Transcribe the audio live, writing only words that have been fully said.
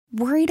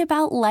Worried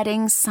about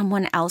letting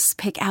someone else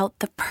pick out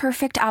the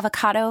perfect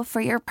avocado for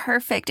your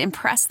perfect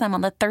impress them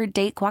on the third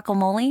date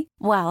guacamole?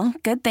 Well,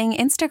 good thing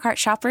Instacart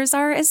shoppers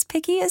are as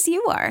picky as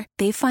you are.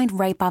 They find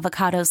ripe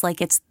avocados like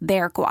it's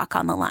their guac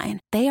on the line.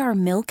 They are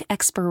milk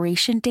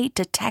expiration date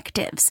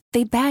detectives.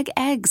 They bag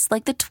eggs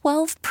like the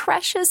 12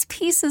 precious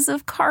pieces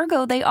of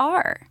cargo they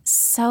are.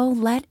 So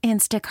let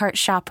Instacart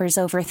shoppers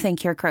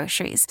overthink your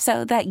groceries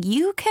so that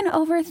you can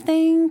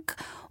overthink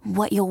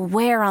what you'll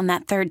wear on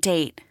that third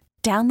date.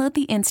 Download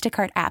the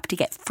Instacart app to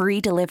get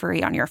free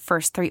delivery on your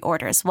first 3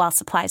 orders while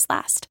supplies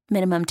last.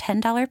 Minimum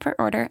 $10 per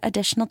order.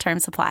 Additional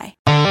terms apply.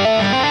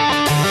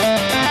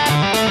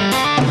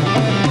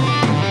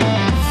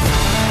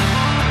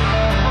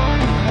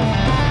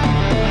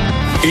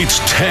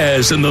 It's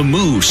Taz and the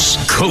Moose,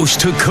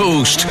 coast to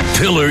coast,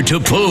 pillar to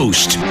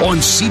post on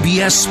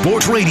CBS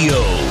Sports Radio. Make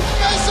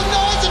some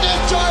noise in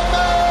this joint,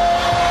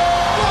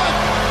 man!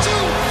 1, 2,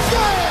 3!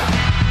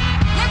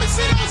 Let me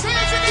see those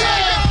hands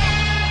again!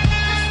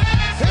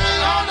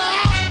 Hang on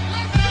now!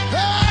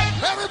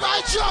 Hey,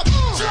 everybody jump,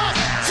 jump,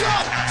 jump,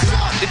 jump!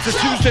 It's a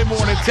Tuesday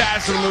morning,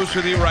 Taz and the Moose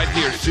with you right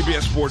here,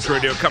 CBS Sports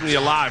Radio, coming to you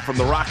live from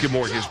the Rocket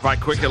Mortgage by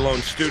Quicken Loan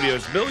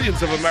Studios.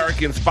 Millions of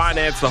Americans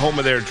finance the home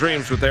of their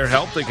dreams. With their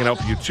help, they can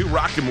help you too.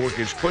 Rocket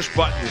Mortgage, push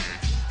button,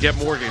 get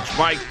mortgage.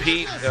 Mike,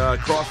 Pete,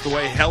 across the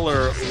way,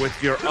 Heller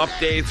with your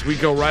updates. We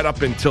go right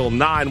up until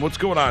 9. What's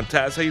going on,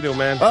 Taz? How you doing,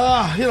 man?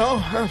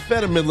 I'm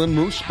fed in Midland,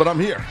 Moose, but I'm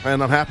here,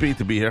 and I'm happy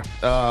to be here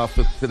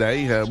for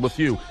today with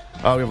you.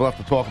 We have a lot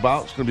to talk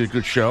about. It's going to be a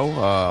good show,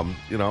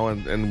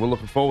 and we're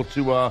looking forward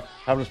to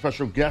having a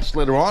special guest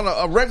later on,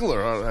 a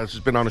regular has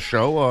been on the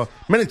show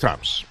many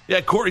times.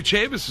 Yeah, Corey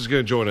Chavis is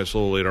going to join us a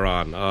little later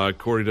on.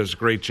 Corey does a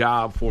great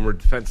job, former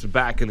defensive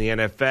back in the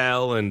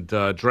NFL and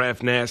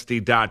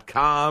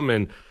draftnasty.com,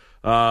 and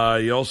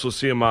you also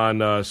see him on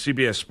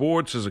CBS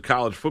Sports as a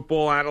college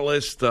football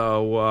analyst,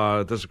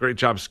 does a great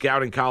job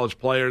scouting college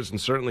players and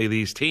certainly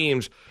these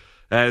teams,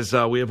 as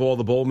we have all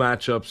the bowl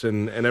matchups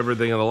and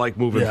everything and the like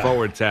moving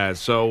forward, Taz.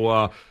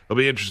 So it'll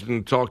be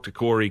interesting to talk to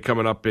Corey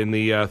coming up in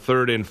the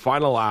third and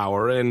final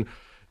hour. And,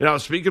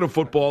 speaking of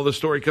football, the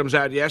story comes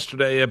out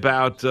yesterday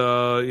about,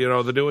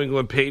 the New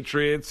England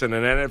Patriots and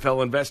an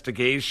NFL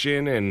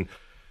investigation and,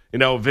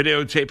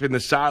 videotaping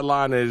the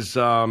sideline as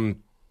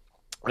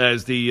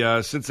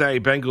the Cincinnati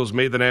Bengals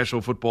made the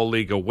National Football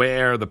League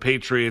aware. The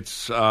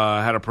Patriots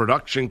had a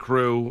production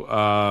crew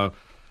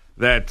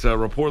that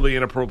reportedly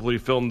inappropriately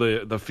filmed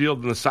the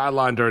field and the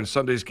sideline during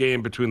Sunday's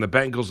game between the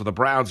Bengals and the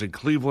Browns in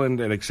Cleveland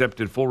and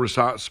accepted full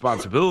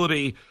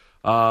responsibility.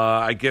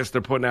 I guess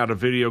they're putting out a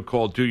video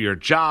called Do Your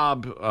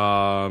Job,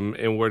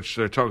 in which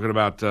they're talking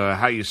about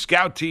how you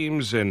scout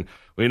teams, and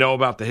we know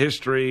about the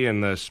history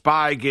and the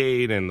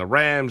SpyGate and the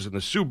Rams and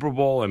the Super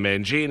Bowl and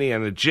Mangini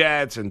and the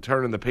Jets and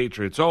turning the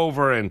Patriots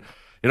over and,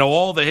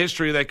 all the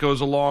history that goes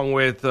along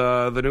with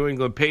the New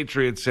England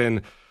Patriots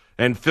and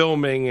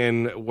filming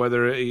and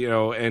whether,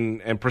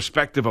 and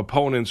prospective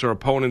opponents or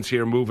opponents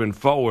here moving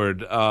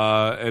forward.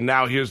 And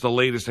now here's the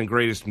latest and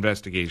greatest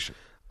investigation.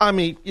 I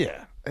mean,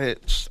 yeah,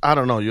 I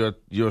don't know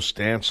your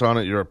stance on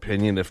it, your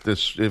opinion. If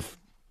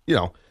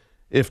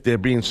they're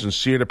being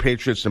sincere, the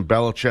Patriots and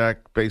Belichick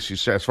basically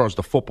said, as far as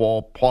the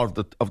football part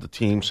of the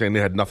team, saying they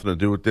had nothing to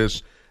do with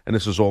this, and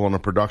this is all on a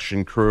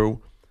production crew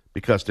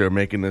because they're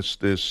making this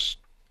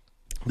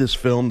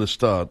film, this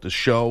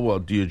show,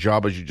 Do Your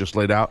Job, as you just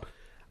laid out.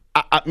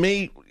 I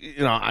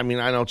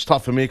know it's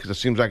tough for me because it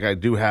seems like I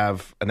do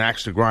have an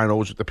axe to grind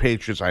always with the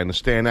Patriots. I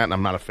understand that, and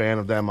I'm not a fan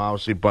of them,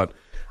 obviously. But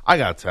I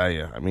got to tell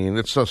you,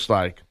 it's just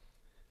like,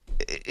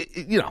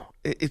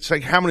 it's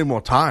like how many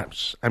more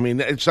times?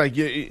 It's like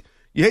you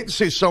hate to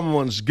say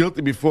someone's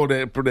guilty before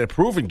they're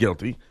proven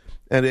guilty,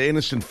 and they're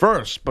innocent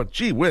first. But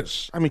gee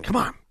whiz, come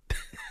on.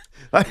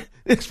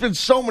 It's been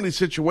so many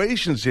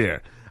situations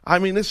here.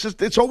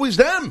 It's always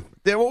them.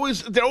 They're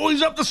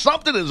always up to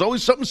something. There's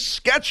always something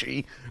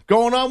sketchy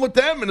going on with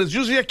them, and there's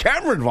usually a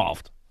camera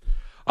involved.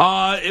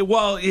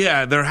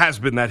 There has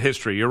been that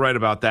history. You're right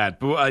about that.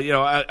 But,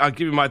 I'll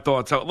give you my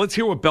thoughts. Let's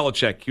hear what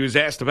Belichick. He was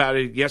asked about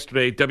it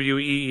yesterday,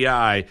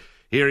 WEEI.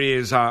 Here he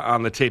is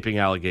on the taping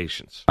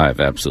allegations. I have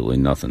absolutely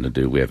nothing to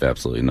do. We have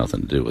absolutely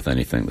nothing to do with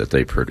anything that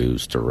they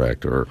produce,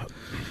 direct, or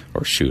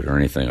shoot or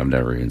anything. I've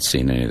never even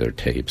seen any of their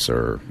tapes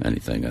or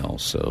anything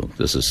else. So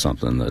this is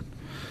something that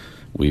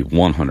we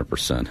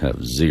 100%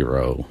 have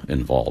zero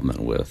involvement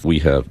with. We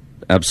have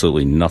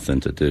absolutely nothing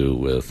to do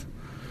with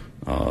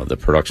the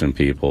production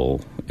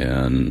people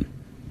and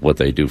what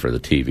they do for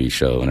the TV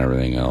show and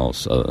everything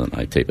else.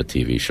 I tape a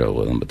TV show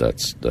with them, but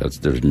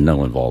there's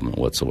no involvement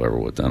whatsoever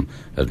with them.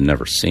 I've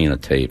never seen a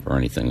tape or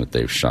anything that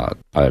they've shot.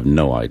 I have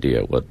no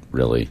idea what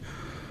really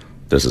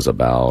this is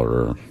about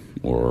or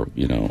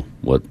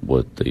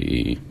what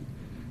the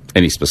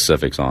any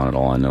specifics on it.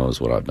 All I know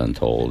is what I've been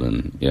told,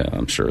 and yeah,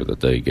 I'm sure that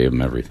they gave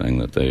them everything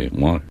that they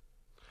wanted.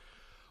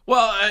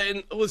 Well,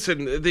 and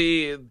listen,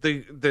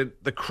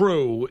 the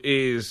crew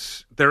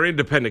they're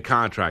independent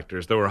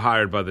contractors that were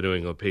hired by the New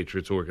England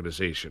Patriots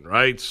organization,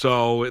 right?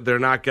 So they're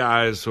not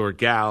guys or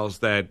gals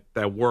that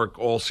work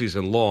all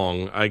season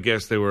long. I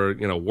guess they were,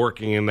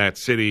 working in that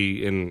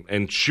city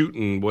and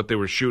shooting what they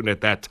were shooting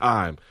at that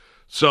time.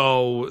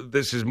 So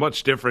this is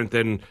much different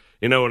than,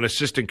 an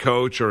assistant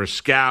coach or a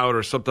scout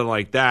or something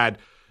like that,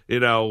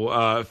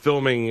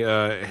 filming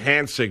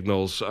hand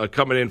signals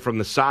coming in from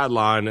the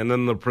sideline and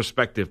then the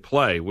prospective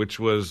play, which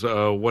was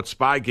what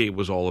SpyGate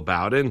was all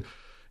about. And,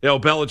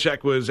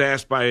 Belichick was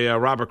asked by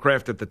Robert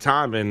Kraft at the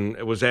time and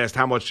was asked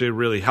how much did it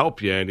really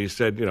help you. And he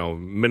said,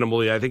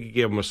 minimally. I think he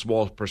gave him a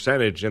small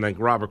percentage. And then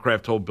Robert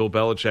Kraft told Bill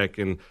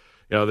Belichick, and,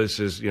 this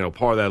is,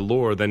 part of that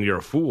lore, then you're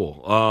a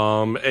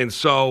fool. And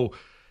so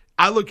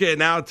I look at it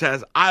now,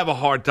 Taz, I have a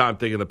hard time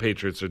thinking the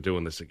Patriots are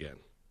doing this again.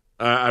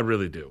 I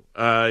really do.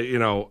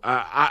 You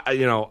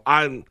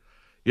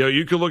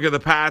can look at the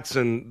Pats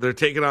and they're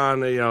taking on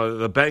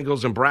the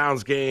Bengals and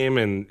Browns game,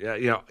 and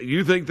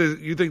you think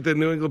the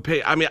New England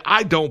I mean,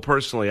 I don't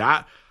personally.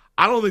 I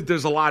don't think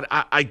there's a lot.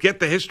 I get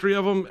the history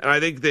of them, and I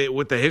think that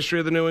with the history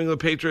of the New England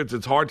Patriots,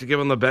 it's hard to give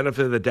them the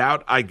benefit of the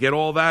doubt. I get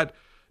all that.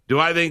 Do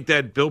I think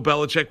that Bill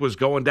Belichick was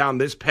going down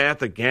this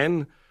path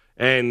again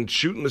and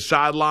shooting the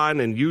sideline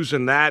and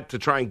using that to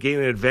try and gain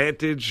an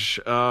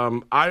advantage?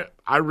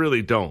 I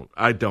really don't.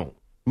 I don't.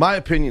 My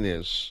opinion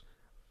is,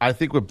 I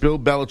think what Bill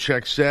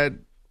Belichick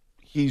said,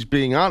 he's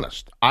being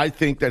honest. I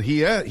think that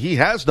he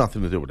has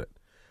nothing to do with it.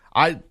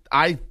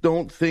 I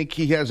don't think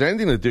he has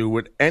anything to do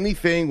with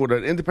anything with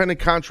an independent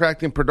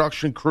contracting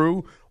production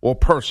crew or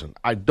person.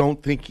 I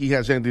don't think he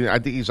has anything. I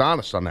think he's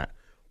honest on that.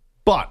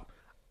 But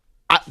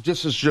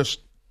this is just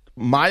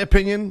my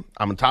opinion.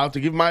 I'm entitled to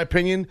give my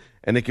opinion,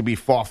 and it could be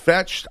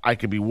far-fetched. I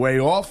could be way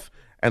off,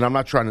 and I'm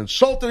not trying to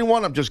insult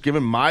anyone. I'm just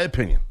giving my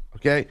opinion,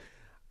 okay?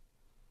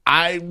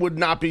 I would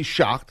not be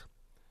shocked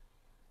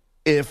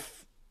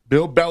if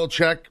Bill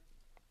Belichick,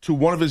 to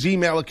one of his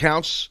email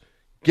accounts,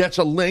 gets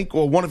a link,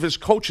 or one of his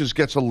coaches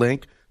gets a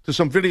link to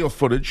some video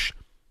footage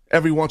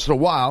every once in a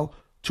while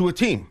for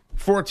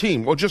a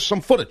team, or just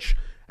some footage,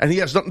 and he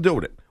has nothing to do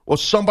with it. Or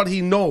somebody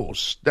he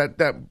knows that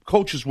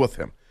coaches with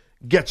him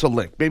gets a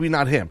link, maybe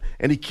not him,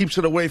 and he keeps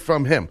it away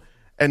from him.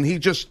 And he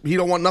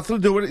don't want nothing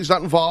to do with it. He's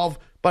not involved.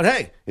 But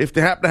hey, if they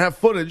happen to have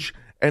footage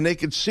and they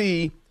could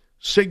see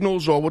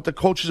signals or what the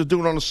coaches are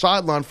doing on the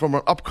sideline from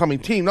an upcoming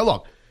team. Now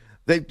look,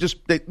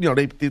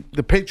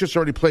 the Patriots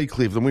already played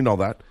Cleveland. We know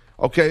that.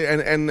 Okay,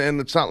 and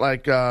it's not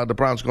like the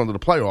Browns are going to the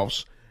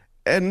playoffs.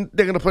 And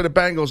they're going to play the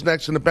Bengals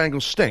next, and the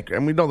Bengals stink.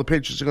 And we know the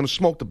Patriots are going to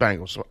smoke the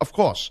Bengals, of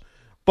course.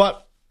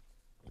 But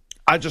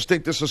I just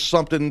think this is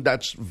something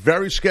that's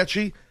very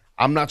sketchy.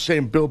 I'm not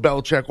saying Bill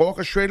Belichick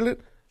orchestrated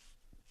it.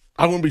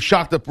 I wouldn't be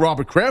shocked if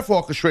Robert Kraft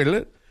orchestrated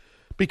it,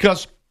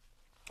 because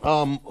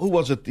who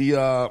was it?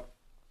 The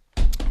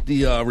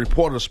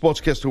reporter, the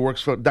sportscaster who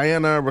works for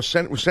Diana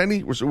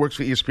Rossini, works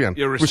for ESPN.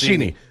 Yeah,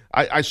 Rossini.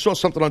 I saw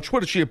something on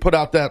Twitter. She had put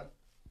out that,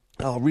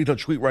 I'll read her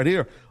tweet right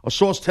here. A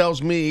source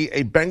tells me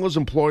a Bengals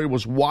employee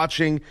was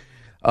watching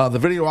the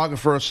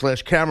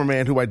videographer /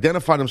 cameraman who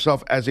identified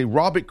himself as a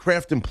Robert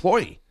Kraft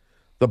employee.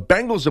 The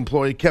Bengals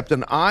employee kept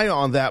an eye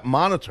on that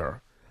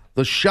monitor.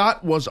 The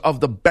shot was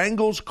of the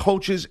Bengals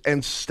coaches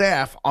and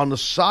staff on the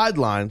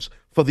sidelines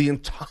for the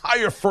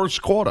entire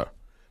first quarter.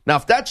 Now,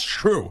 if that's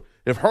true,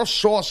 if her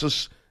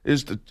source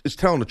is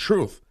telling the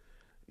truth,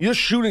 you're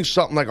shooting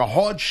something like a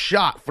hard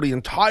shot for the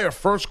entire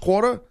first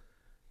quarter?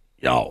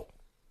 Yo,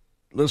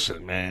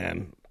 listen,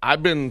 man,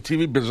 I've been in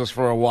TV business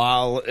for a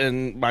while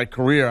in my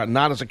career,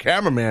 not as a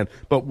cameraman,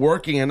 but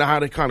working and how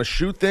to kind of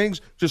shoot things,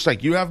 just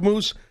like you have,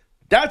 Moose.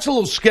 That's a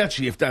little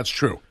sketchy if that's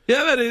true.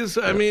 Yeah, that is.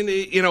 I mean,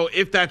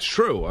 if that's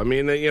true. I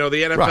mean, the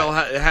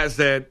NFL has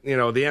that. The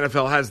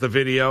NFL has the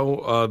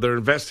video. They're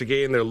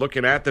investigating. They're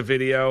looking at the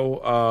video.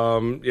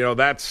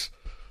 That's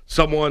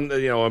someone, a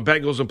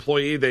Bengals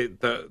employee.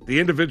 The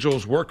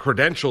individuals were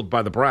credentialed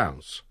by the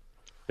Browns.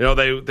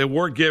 They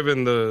were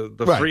given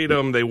the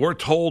freedom. They were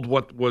told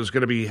what was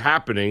going to be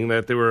happening,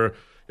 that they were,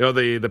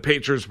 the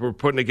Patriots were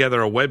putting together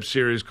a web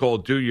series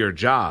called Do Your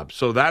Job.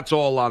 So that's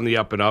all on the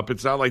up and up.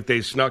 It's not like they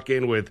snuck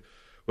in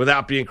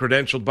without being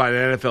credentialed by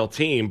an NFL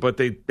team, but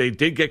they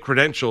did get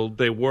credentialed.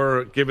 They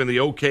were given the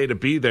okay to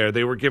be there.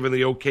 They were given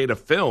the okay to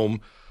film.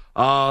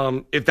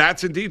 If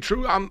that's indeed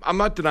true, I'm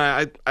not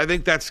denying. I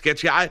think that's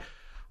sketchy.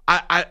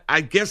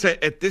 I guess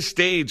at this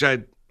stage,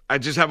 I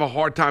just have a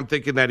hard time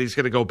thinking that he's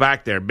going to go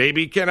back there.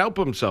 Maybe he can't help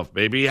himself.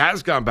 Maybe he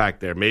has gone back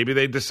there. Maybe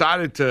they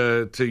decided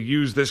to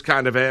use this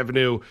kind of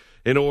avenue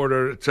in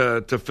order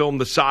to film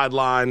the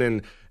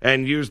sideline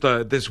and use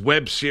this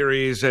web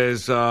series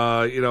as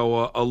a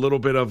little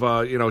bit of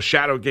a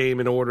shadow game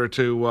in order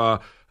to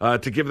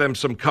give them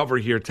some cover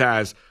here,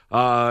 Taz,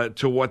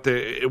 to what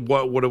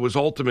it was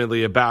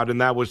ultimately about, and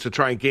that was to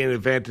try and gain an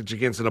advantage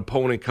against an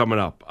opponent coming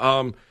up.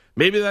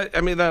 Maybe that.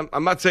 I mean,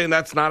 I'm not saying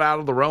that's not out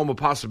of the realm of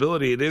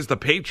possibility. It is the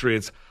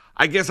Patriots.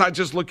 I guess I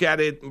just look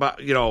at it,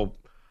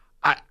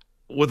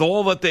 with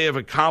all that they have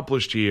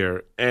accomplished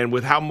here, and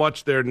with how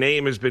much their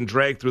name has been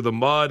dragged through the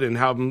mud, and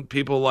how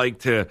people like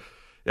to,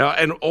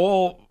 and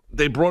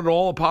they brought it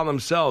all upon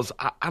themselves.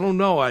 I don't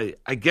know.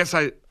 I guess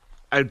I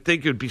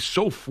think it would be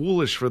so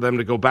foolish for them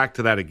to go back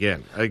to that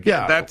again.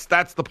 That's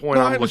the point.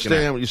 No, I'm I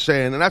understand what you're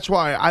saying, and that's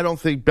why I don't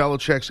think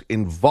Belichick's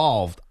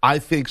involved. I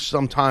think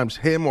sometimes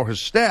him or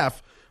his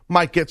staff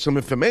might get some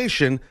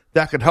information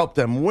that could help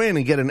them win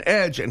and get an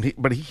edge,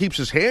 but he keeps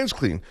his hands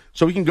clean.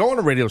 So he can go on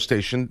a radio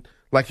station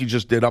like he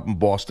just did up in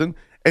Boston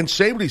and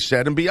say what he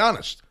said and be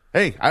honest.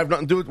 Hey, I have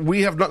nothing to do with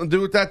we have nothing to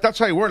do with that. That's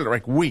how he worded it,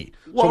 like we.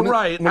 Well, so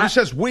right. When he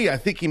says we, I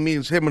think he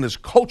means him and his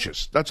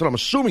coaches. That's what I'm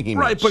assuming he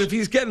means. Right, but if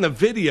he's getting the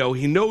video,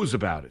 he knows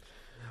about it.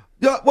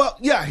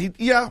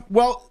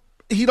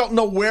 He don't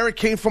know where it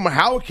came from or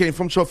how it came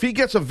from. So if he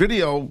gets a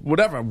video,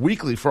 whatever,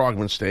 weekly for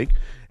argument's sake,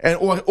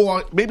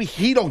 or maybe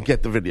he don't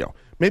get the video.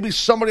 Maybe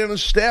somebody on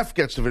his staff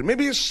gets the video.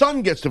 Maybe his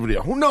son gets the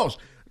video. Who knows?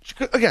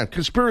 Again,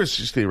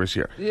 conspiracy theories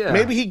here. Yeah.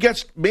 Maybe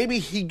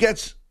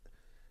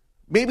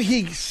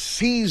he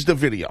sees the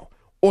video,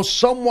 or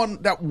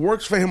someone that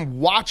works for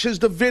him watches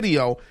the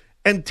video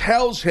and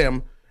tells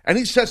him, and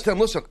he says to him,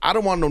 listen, I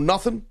don't want to know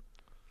nothing.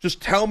 Just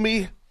tell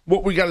me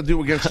what we got to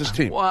do against this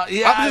team. Well,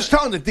 yeah, I'm just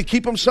telling him to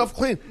keep himself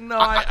clean. No,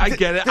 I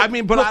get it. I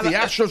mean, but look, the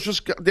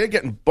Astros they're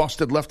getting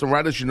busted left and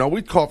right, as you know.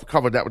 We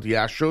covered that with the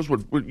Astros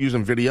with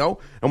using video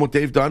and what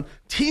they've done.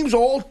 Teams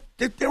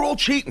they're all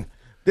cheating.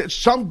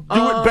 Some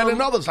do it better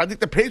than others. I think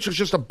the Patriots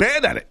just are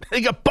bad at it.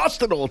 They get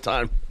busted all the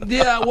time.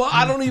 Yeah, well,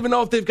 I don't even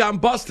know if they've gotten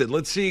busted.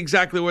 Let's see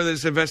exactly where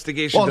this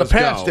investigation does go.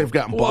 Well, in the past, they've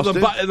gotten busted.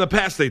 In the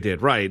past, they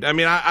did, right. I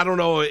mean, I don't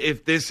know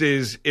if this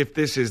is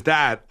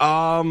that.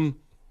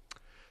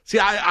 See,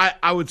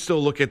 I would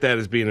still look at that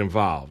as being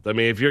involved. I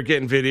mean, if you're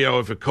getting video,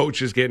 if a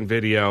coach is getting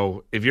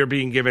video, if you're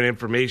being given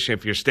information,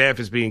 if your staff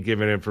is being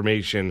given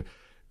information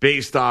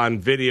based on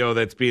video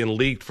that's being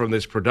leaked from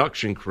this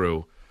production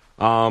crew,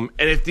 and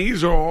if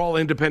these are all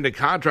independent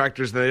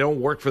contractors and they don't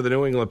work for the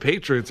New England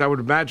Patriots, I would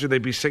imagine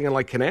they'd be singing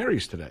like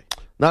canaries today.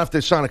 Not if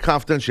they sign a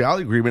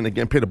confidentiality agreement and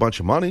get paid a bunch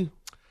of money.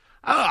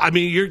 I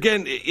mean,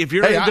 if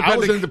you're I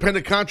was an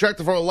independent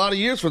contractor for a lot of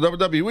years for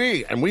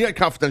WWE, and we had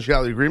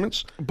confidentiality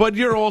agreements. But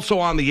you're also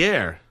on the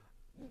air.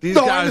 These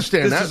guys, I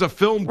understand this is a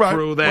film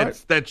crew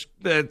that's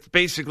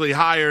basically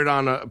hired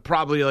on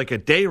probably like a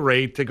day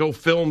rate to go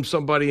film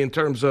somebody in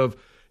terms of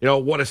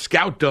what a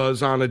scout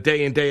does on a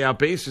day in day out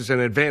basis.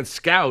 An advanced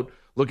scout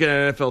looking at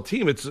an NFL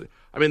team.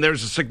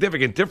 There's a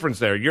significant difference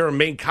there. You're a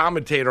main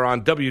commentator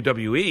on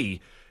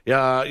WWE,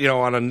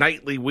 on a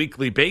nightly,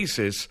 weekly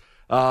basis.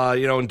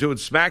 And doing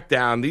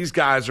SmackDown, these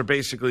guys are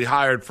basically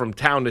hired from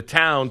town to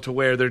town to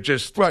where they're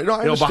just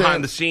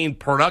behind the scene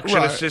production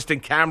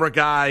assistant, camera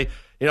guy.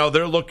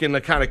 They're looking to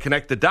kind of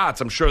connect the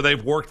dots. I'm sure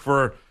they've worked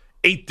for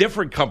 8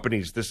 different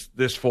companies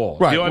this fall.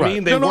 Right, you know what I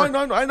mean?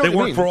 They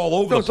work for all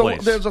over the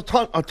place. There's a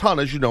ton,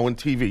 as you know, in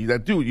TV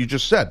that do what you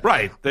just said.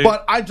 Right.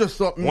 But I just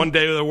thought one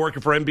day they're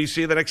working for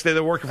NBC, the next day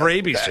they're working for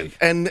ABC.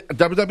 And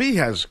WWE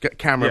has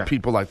camera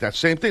people like that.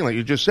 Same thing, like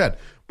you just said.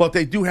 But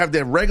they do have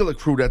their regular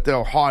crew that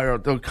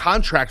they'll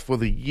contract for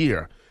the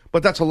year.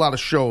 But that's a lot of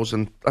shows,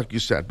 and like you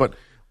said. But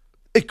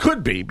it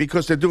could be,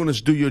 because they're doing this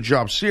Do Your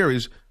Job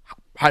series,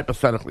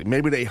 hypothetically.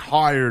 Maybe they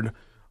hired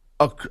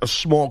a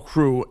small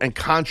crew and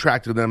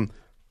contracted them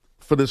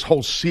for this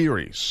whole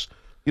series.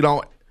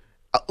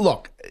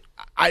 Look,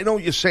 I know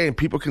what you're saying.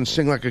 People can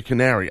sing like a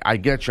canary. I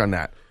get you on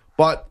that.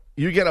 But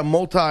you get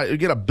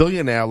a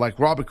billionaire like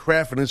Robert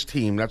Kraft and his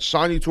team that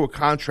sign you to a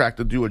contract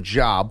to do a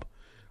job.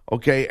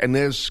 Okay, and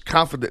there's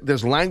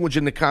language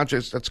in the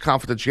contract that's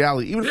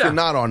confidentiality. Even if you're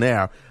not on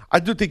air,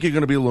 I do think you're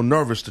going to be a little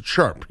nervous to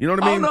chirp. You know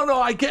what I mean? Oh,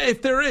 no, I get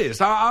if there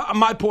is.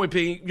 My point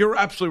being, you're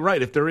absolutely right.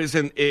 If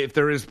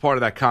there is part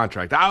of that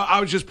contract,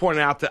 I was just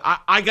pointing out that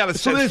I got a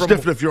sense. So it's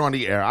different if you're on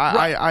the air.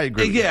 I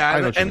agree.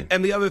 Yeah,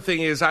 and the other thing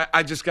is,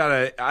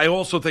 I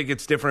also think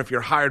it's different if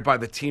you're hired by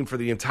the team for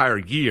the entire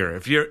year.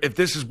 If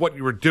this is what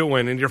you were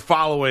doing and you're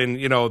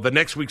following, the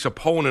next week's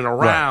opponent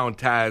around,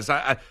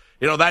 Taz.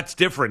 That's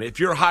different. If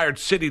you're hired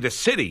city to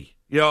city,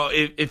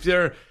 if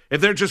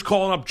they're just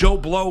calling up Joe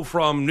Blow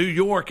from New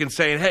York and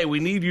saying, hey, we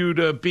need you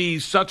to be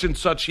such and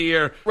such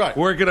here. Right.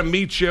 We're going to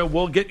meet you.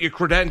 We'll get you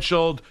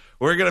credentialed.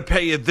 We're going to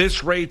pay you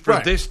this rate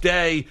for this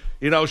day.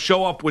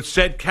 Show up with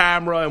said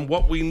camera and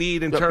what we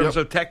need in terms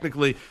of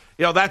technically.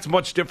 That's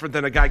much different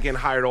than a guy getting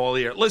hired all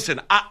year. Listen,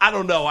 I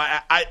don't know.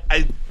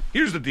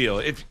 Here's the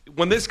deal.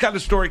 When this kind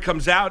of story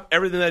comes out,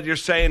 everything that you're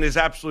saying is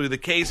absolutely the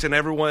case, and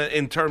everyone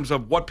in terms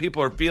of what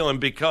people are feeling,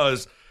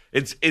 because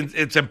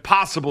it's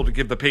impossible to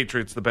give the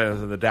Patriots the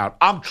benefit of the doubt.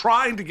 I'm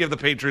trying to give the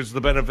Patriots the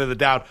benefit of the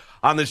doubt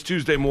on this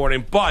Tuesday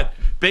morning, but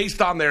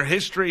based on their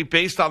history,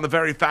 based on the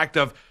very fact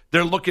of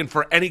they're looking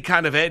for any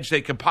kind of edge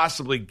they could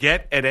possibly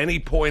get at any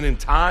point in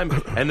time,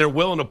 and they're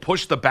willing to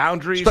push the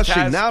boundaries.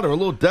 Especially now, they're a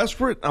little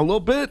desperate, a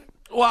little bit.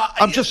 Well,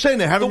 I'm just saying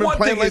they haven't been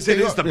playing like it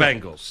is they the are.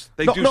 Bengals.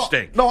 They do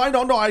stink. No, I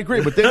know. No, I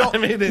agree, but they don't. I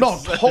mean,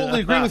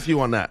 totally agree with you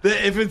on that.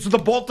 If it's the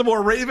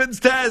Baltimore Ravens,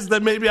 Taz,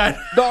 then maybe I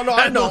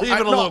I know. believe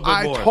it a little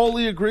bit more. I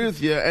totally agree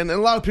with you, and a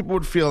lot of people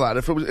would feel that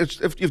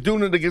if you're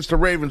doing it against the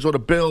Ravens or the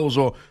Bills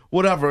or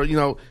whatever,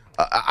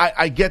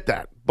 I get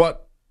that.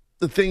 But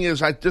the thing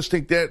is, I just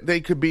think that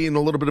they could be in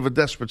a little bit of a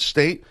desperate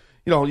state.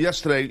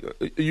 Yesterday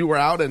you were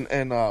out,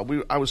 and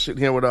I was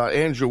sitting here with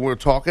Andrew. We were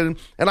talking,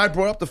 and I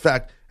brought up the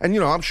fact, and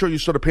I'm sure you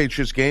saw the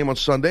Patriots game on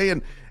Sunday,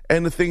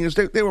 and the thing is,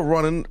 they were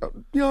running,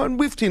 and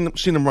we've seen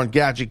them run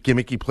gadget,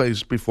 gimmicky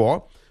plays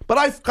before, but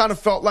I kind of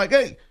felt like,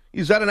 hey,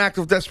 is that an act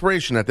of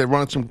desperation that they're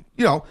running some,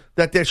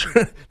 that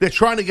they're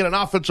trying to get an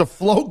offensive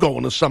flow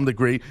going to some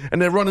degree,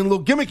 and they're running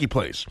little gimmicky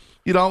plays.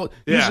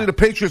 Usually the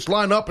Patriots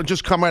line up and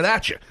just come right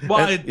at you. Well,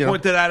 I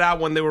pointed that out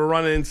when they were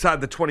running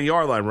inside the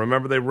 20-yard line.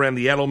 Remember they ran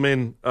the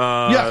Edelman?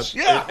 Yes,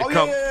 yeah.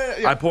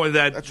 I pointed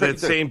that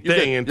same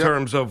thing in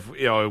terms of,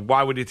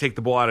 why would you take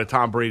the ball out of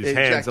Tom Brady's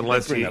hands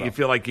unless you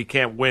feel like you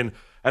can't win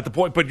at the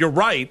point. But you're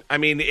right. I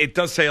mean, it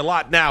does say a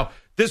lot. Now,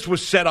 this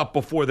was set up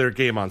before their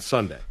game on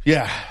Sunday.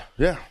 Yeah.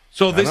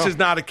 So this is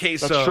not a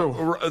case that's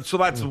of – so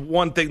that's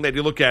one thing that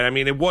you look at. I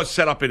mean, it was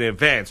set up in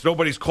advance.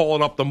 Nobody's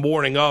calling up the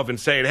morning of and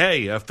saying,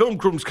 hey, a film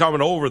crew's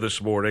coming over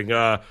this morning.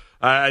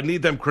 I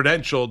need them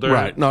credentialed.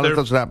 Right. No, that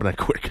doesn't happen that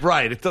quick.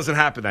 Right. It doesn't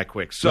happen that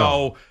quick.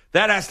 So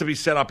that has to be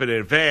set up in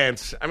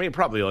advance. I mean,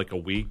 probably like a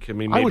week. I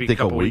mean, maybe I would think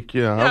a couple a week. Weeks.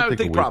 Yeah, I would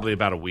think probably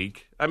about a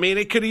week. I mean,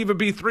 it could even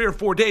be 3 or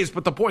 4 days.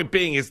 But the point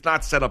being, it's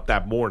not set up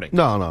that morning.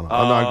 No.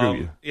 I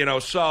agree with you.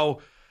 So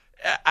 –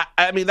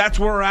 I mean, that's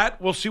where we're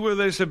at. We'll see where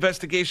this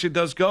investigation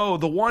does go.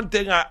 The one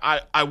thing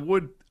I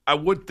would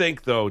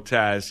think, though,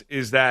 Taz,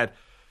 is that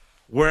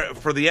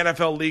for the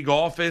NFL league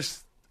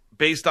office,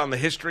 based on the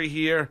history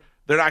here,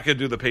 they're not going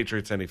to do the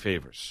Patriots any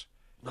favors.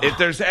 No. If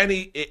there's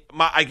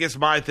I guess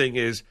my thing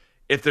is,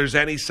 if there's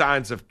any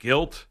signs of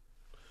guilt,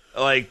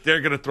 like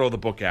they're going to throw the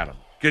book at them.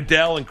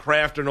 Goodell and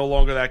Kraft are no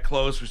longer that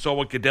close. We saw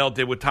what Goodell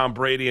did with Tom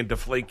Brady and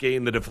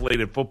Deflategate, the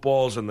deflated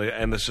footballs and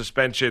the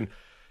suspension.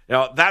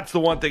 That's the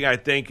one thing I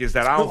think is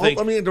that I don't think.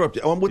 Let me interrupt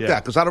you. I'm with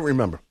that because I don't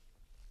remember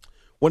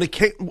when it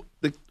came.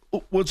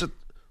 Was it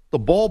the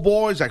ball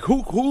boys? Like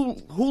who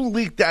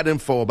leaked that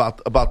info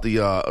about the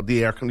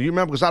air? Do you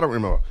remember? Because I don't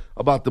remember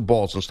about the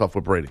balls and stuff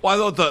with Brady.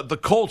 Well, I thought the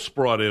Colts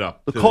brought it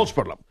up. The Colts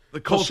brought it up.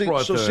 The Colts brought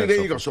it up. So see,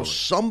 there you go. So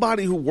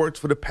somebody who worked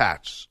for the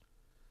Pats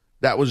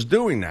that was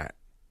doing that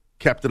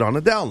kept it on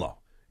the down low.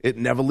 It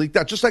never leaked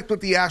out. Just like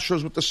with the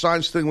Astros, with the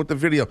signs thing, with the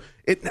video.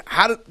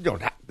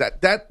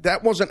 That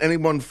wasn't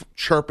anyone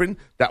chirping.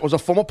 That was a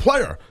former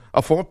player,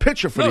 a former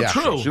pitcher for the Astros.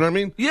 True. You know what I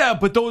mean? Yeah,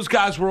 but those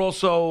guys were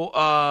also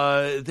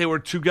they were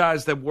two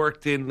guys that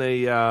worked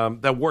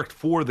that worked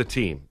for the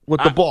team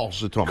with the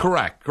balls.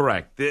 Correct.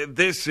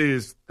 This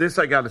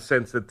I got a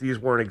sense that these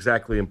weren't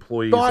exactly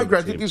employees. No, I agree.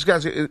 I think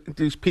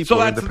these people.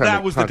 So are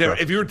that was the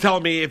difference. If If you were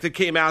telling me if it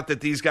came out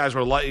that these guys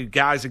were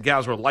guys and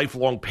gals were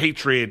lifelong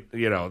Patriot,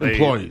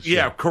 employees.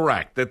 Yeah,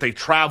 correct. That they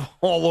travel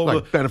all over,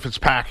 like benefits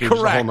package.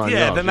 Correct. The whole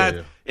yeah, then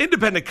that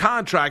independent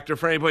contractor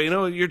for anybody.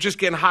 You're just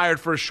getting hired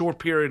for a short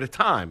period of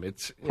time.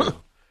 It's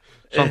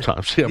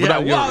sometimes, yeah.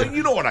 But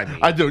you know what I mean.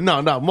 I do.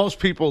 No. Most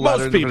people.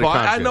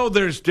 I know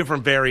there's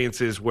different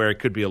variances where it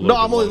could be a little.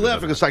 No, I'm only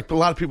laughing. It's like a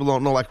lot of people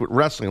don't know. Like with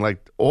wrestling,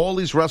 like all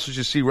these wrestlers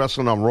you see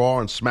wrestling on Raw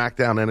and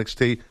SmackDown,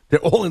 NXT, they're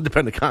all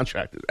independent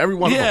contractors. Every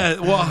one of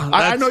them. Well,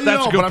 I know you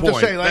know, but I'm just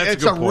saying, like,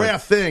 it's a rare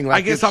thing.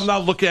 Like, I guess I'm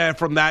not looking at it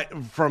from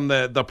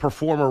the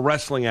performer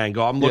wrestling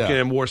angle. I'm looking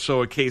at more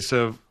so a case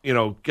of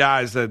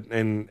guys that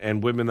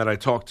and women that I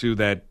talk to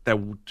that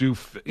do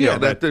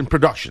that in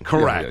production.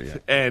 Correct.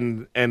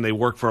 And they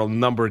work for a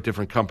number of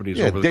different companies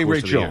over the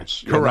course of the year.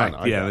 Correct.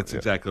 That's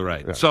exactly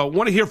right. Yeah. So I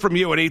want to hear from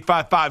you at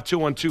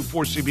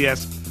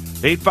 855-212-4CBS,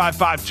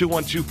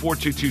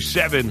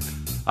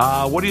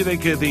 855-212-4227. What do you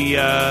think of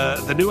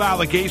the new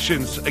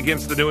allegations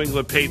against the New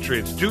England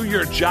Patriots? Do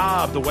Your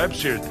Job, the web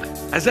series.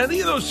 Has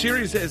any of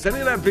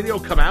that video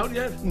come out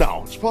yet?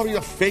 No, it's probably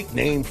a fake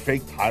name,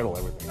 fake title,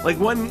 everything. Like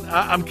when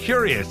I'm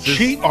curious.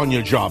 Cheat on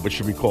Your Job, it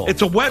should be called.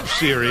 It's a web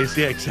series.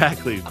 Yeah,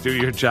 exactly. Do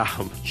Your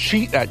Job.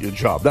 Cheat at Your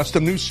Job. That's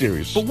the new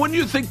series. But wouldn't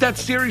you think that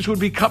series would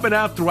be coming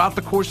out throughout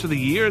the course of the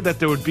year, that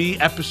there would be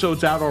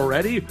episodes out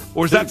already?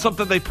 Or is that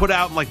something they put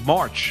out in like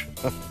March?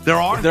 There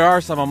are? There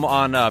are some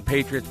on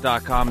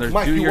Patriots.com. There's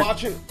Mike, you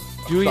watch it?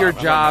 Do Your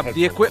Job,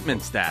 the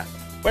equipment staff.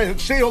 Wait,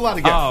 say a lot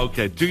again. Oh,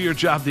 okay. Do Your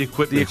Job, the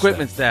equipment staff. The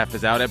equipment staff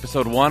is out.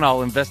 Episode 1.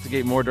 I'll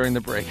investigate more during the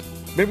break.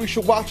 Maybe we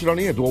should watch it on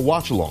the air. Do a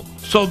watch-along.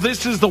 So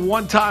this is the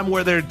one time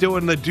where they're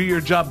doing the Do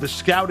Your Job, the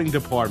scouting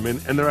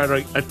department, and they're at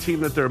a team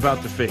that they're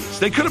about to face.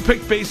 They could have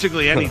picked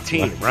basically any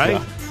team, right?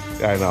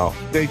 I know.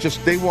 They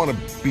want to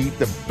beat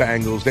the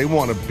Bengals. They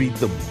want to beat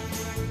the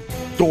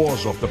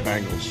doors off the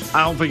Bengals.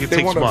 I don't think it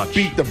takes much. They want to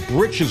beat the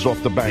britches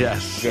off the Bengals.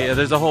 Yes. Yeah,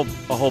 there's a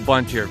whole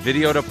bunch here.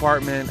 Video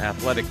department,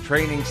 athletic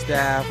training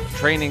staff.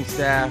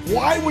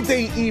 Why would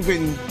they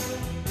even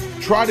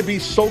try to be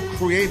so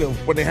creative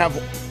when they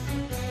have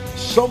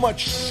so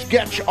much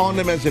sketch on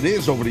them as it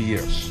is over the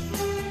years?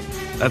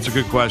 That's a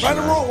good question. I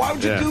don't know. Why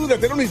would you do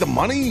that? They don't need the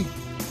money.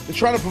 They're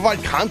trying to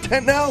provide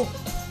content now?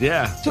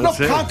 Yeah. It's enough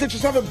content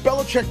just having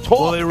Belichick talk.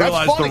 Well, they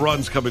realize That's the funny.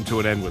 run's coming to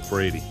an end with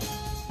Brady.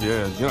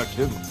 Yeah, you're not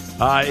kidding.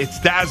 It's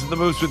Taz and the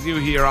Moose with you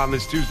here on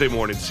this Tuesday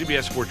morning,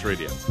 CBS Sports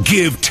Radio.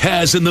 Give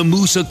Taz and the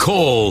Moose a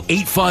call.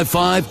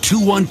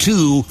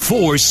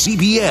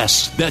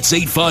 855-212-4CBS. That's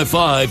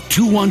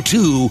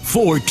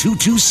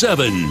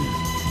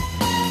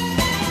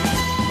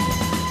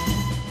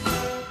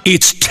 855-212-4227.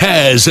 It's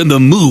Taz and the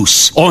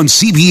Moose on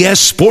CBS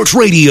Sports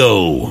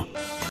Radio.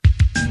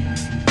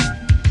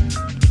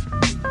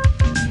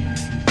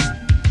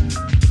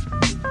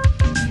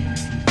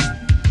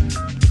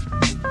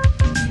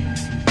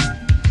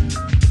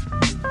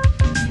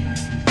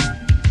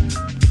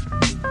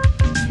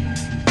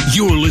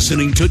 You're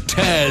listening to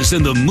Taz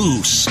and the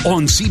Moose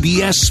on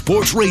CBS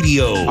Sports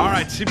Radio. All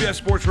right, CBS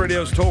Sports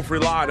Radio's toll-free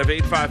line of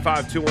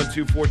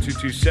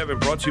 855-212-4227,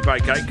 brought to you by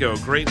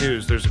Geico. Great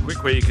news. There's a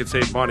quick way you can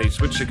save money.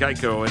 Switch to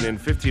Geico, and in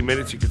 15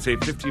 minutes, you can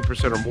save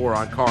 15% or more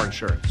on car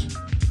insurance.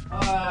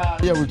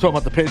 Yeah, we were talking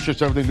about the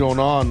Patriots, everything going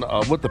on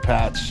with the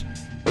Pats.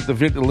 With the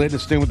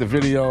latest thing with the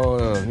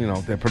video,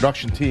 their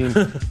production team.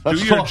 Do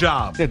your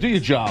job. Yeah, do your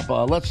job.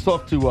 Let's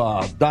talk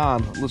to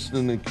Don,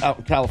 listening out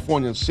in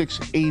California,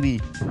 680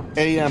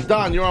 a.m.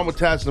 Don, you're on with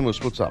Taz and the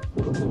Moose. What's up?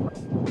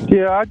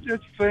 Yeah, I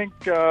just think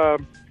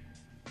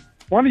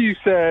one of you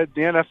said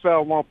the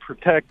NFL won't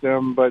protect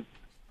them, but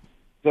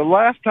the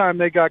last time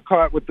they got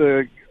caught with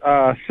the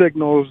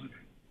signals,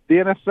 the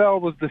NFL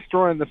was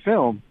destroying the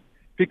film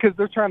because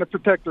they're trying to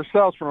protect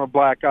themselves from a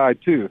black eye,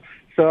 too.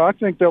 So I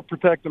think they'll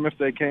protect them if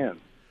they can.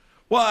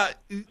 Well,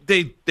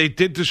 they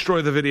did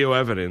destroy the video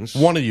evidence.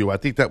 One of you, I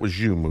think that was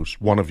you,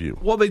 Moose. One of you.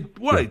 Well, they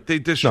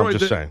destroyed. No,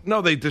 just saying.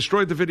 No, they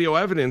destroyed the video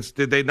evidence.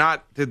 Did they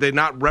not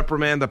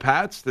reprimand the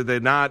Pats? Did they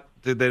not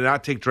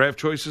take draft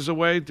choices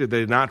away? Did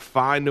they not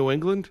fine New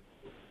England?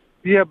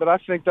 Yeah, but I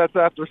think that's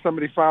after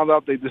somebody found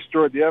out they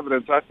destroyed the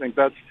evidence. I think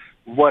that's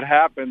what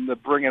happened to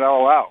bring it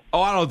all out.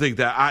 Oh, I don't think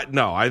that.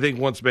 I think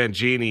once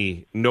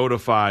Mangini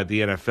notified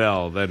the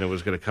NFL, then it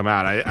was going to come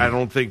out. I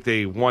don't think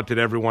they wanted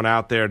everyone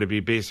out there to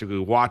be basically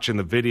watching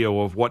the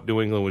video of what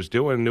New England was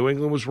doing. New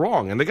England was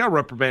wrong, and they got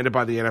reprimanded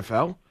by the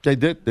NFL. They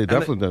did. They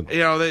definitely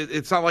did.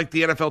 It's not like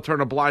the NFL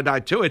turned a blind eye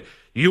to it.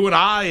 You and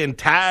I and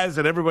Taz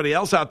and everybody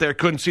else out there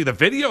couldn't see the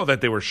video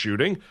that they were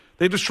shooting.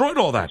 They destroyed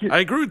all that. I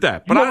agree with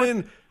that. But I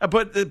didn't.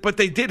 But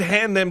they did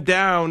hand them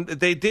down.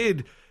 They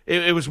did.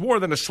 It was more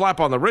than a slap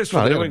on the wrist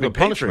for the New England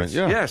Patriots.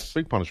 Yeah. Yes,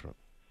 big punishment.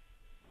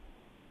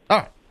 All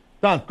right,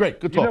 Don, great,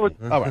 good talk.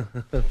 All right,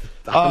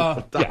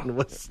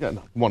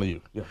 one of you.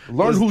 Yeah.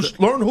 Learn who's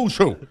who. Learn who's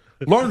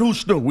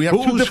who. We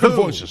have two different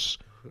voices.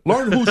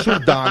 Learn who's who,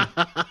 Don.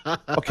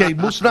 Okay,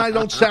 Moose and I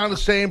don't sound the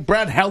same.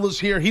 Brad Heller's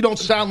here. He don't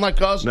sound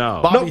like us. No,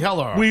 Bobby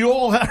Heller. We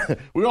all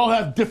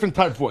have different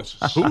type voices.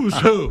 Who's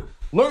who?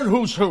 Learn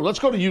who's who. Let's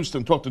go to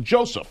Houston. Talk to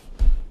Joseph.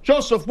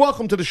 Joseph,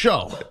 welcome to the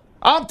show.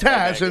 I'm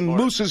Taz, and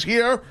Moose is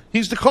here.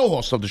 He's the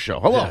co-host of the show.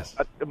 Hello. Yes.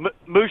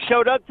 Moose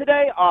showed up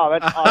today? Oh,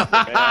 that's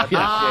awesome, man.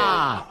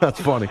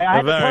 That's funny.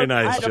 Very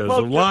nice,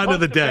 Joseph. Line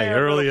of the day,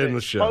 early in the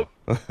show.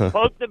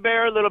 Poke the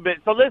bear a little bit.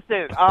 So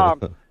listen,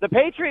 the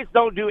Patriots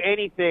don't do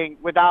anything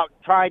without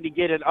trying to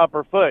get an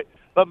upper foot.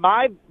 But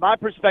my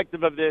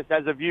perspective of this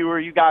as a viewer,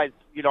 you guys,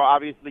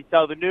 obviously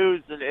tell the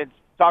news and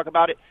talk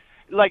about it.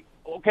 Like,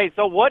 okay,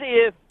 so what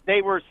if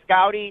they were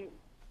scouting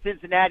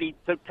Cincinnati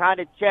to kind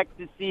of check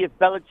to see if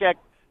Belichick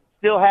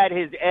still had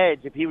his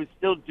edge, if he was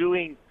still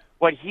doing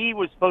what he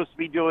was supposed to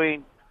be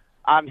doing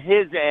on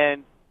his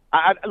end?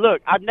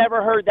 Look, I've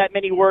never heard that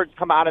many words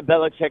come out of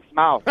Belichick's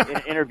mouth in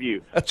an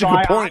interview. That's a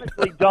good point.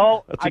 Honestly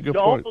don't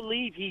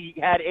believe he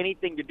had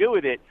anything to do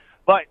with it.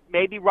 But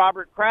maybe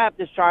Robert Kraft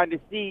is trying to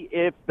see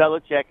if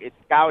Belichick is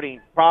scouting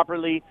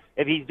properly,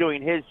 if he's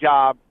doing his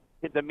job,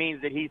 if the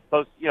means that he's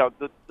supposed,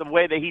 the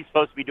way that he's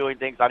supposed to be doing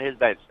things on his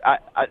bench. I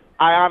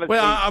honestly.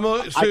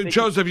 Well,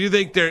 Joseph, you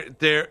think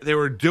they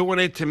were doing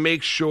it to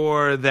make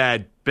sure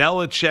that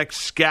Belichick's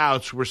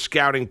scouts were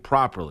scouting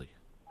properly?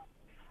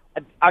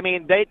 I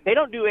mean, they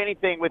don't do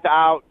anything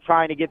without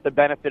trying to get the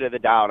benefit of the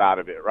doubt out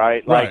of it,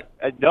 right? Right.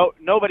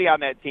 Nobody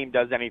on that team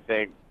does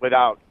anything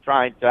without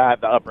trying to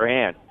have the upper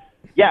hand.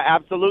 Yeah,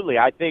 absolutely.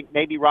 I think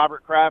maybe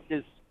Robert Kraft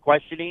is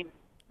questioning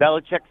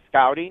Belichick's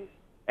scouting,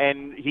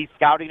 and he's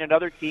scouting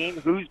another team.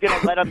 Who's going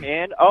to let him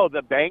in? Oh,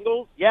 the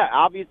Bengals? Yeah,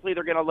 obviously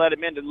they're going to let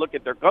him in to look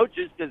at their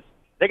coaches because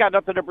they got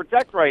nothing to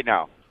protect right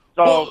now.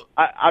 So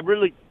I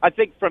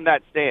think from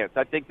that stance,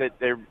 I think that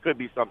there could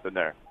be something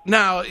there.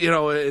 Now,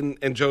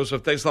 and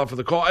Joseph, thanks a lot for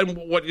the call. And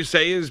what you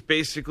say is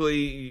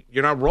basically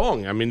you're not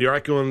wrong. I mean, you're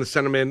echoing the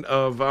sentiment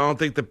of I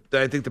think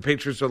the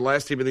Patriots are the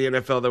last team in the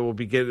NFL that will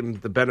be getting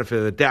the benefit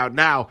of the doubt.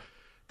 Now,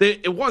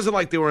 it wasn't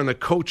like they were in the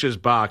coach's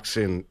box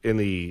on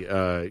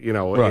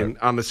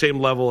the same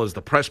level as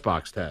the press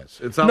box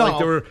test. It's not like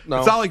they were. No.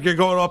 It's not like you're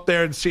going up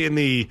there and seeing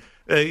the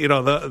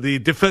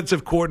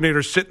defensive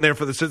coordinator sitting there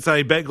for the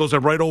Cincinnati Bengals,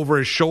 and right over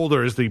his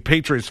shoulder is the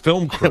Patriots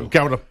film crew.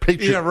 Got with a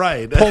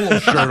Patriot polo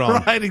shirt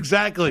on. Right,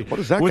 exactly. What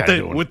is that guy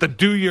doing? With the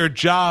do your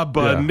job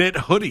knit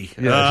hoodie.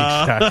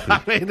 Yeah,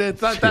 exactly. I mean,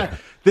 it's not that.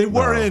 They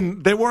were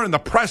in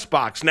the press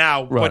box.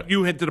 Now, Right. what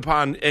you hinted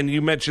upon, and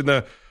you mentioned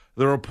the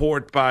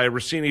report by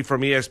Rossini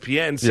from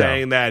ESPN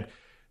saying that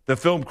the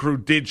film crew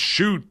did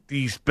shoot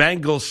the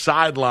Bengals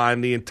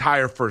sideline the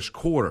entire first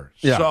quarter.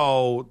 Yeah.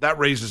 So that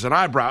raises an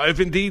eyebrow. If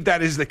indeed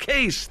that is the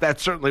case, that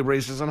certainly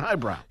raises an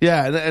eyebrow.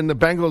 Yeah, and the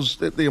Bengals,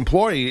 the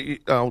employee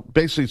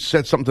basically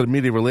said something to the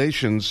media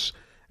relations,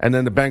 and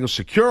then the Bengals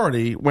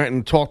security went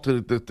and talked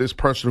to this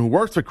person who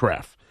worked for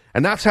Kraft.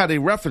 And that's how they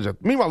reference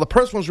it. Meanwhile, the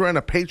person was wearing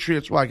a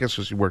Patriots, well, I guess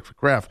because he worked for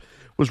Kraft,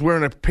 was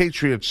wearing a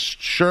Patriots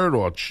shirt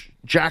or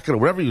jacket or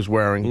whatever he was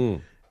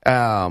wearing,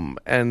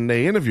 and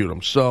they interviewed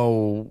him.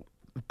 So,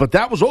 but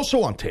that was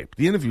also on tape,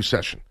 the interview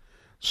session.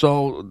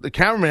 So the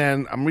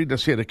cameraman, I'm reading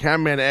this here, the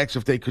cameraman asked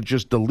if they could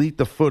just delete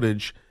the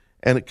footage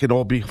and it could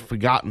all be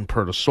forgotten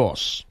per the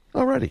source.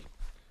 Already.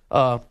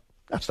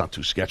 That's not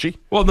too sketchy.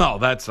 Well, no,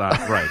 that's not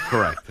right.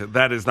 Correct.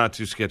 That is not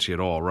too sketchy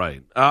at all.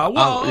 Right.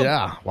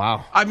 Yeah.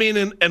 Wow. I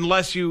mean,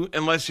 unless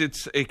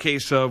it's a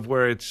case of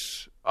where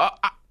it's.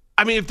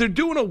 I mean, if they're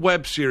doing a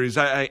web series,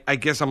 I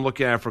guess I'm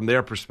looking at it from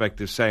their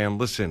perspective, saying,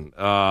 "Listen,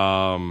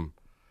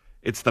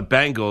 it's the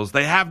Bengals.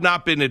 They have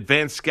not been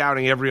advanced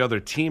scouting every other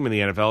team in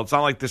the NFL. It's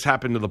not like this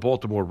happened to the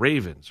Baltimore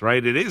Ravens,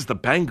 right? It is the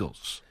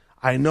Bengals."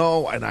 I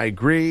know, and I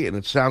agree, and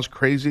it sounds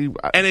crazy.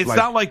 And it's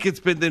not like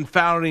it's been then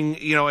founding,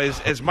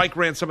 as Mike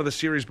ran some of the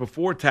series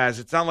before, Taz,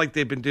 it's not like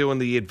they've been doing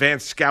the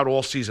advanced scout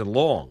all season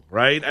long,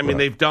 right? I mean,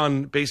 they've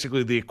done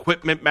basically the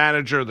equipment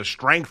manager, the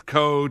strength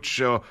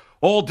coach,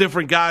 all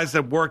different guys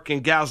that work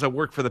and gals that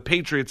work for the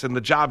Patriots and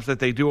the jobs that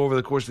they do over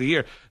the course of the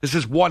year. This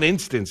is one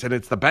instance, and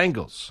it's the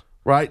Bengals.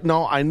 Right?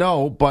 No, I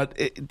know, but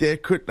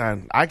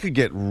I could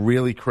get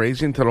really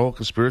crazy into the whole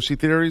conspiracy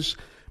theories.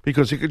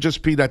 Because it could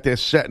just be that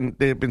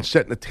they've been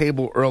setting the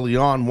table early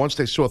on. Once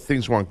they saw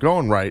things weren't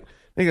going right,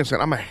 they're going to say,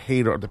 I'm a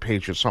hater of the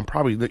Patriots, so I'm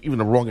probably even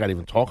the wrong guy to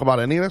even talk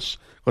about any of this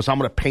because I'm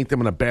going to paint them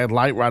in a bad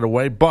light right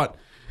away. But,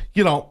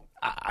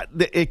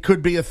 it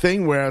could be a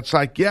thing where it's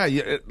like,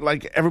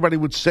 like everybody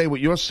would say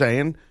what you're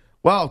saying.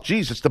 Well,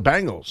 geez, it's the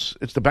Bengals.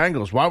 It's the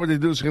Bengals. Why would they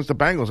do this against the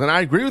Bengals? And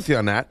I agree with you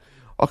on that.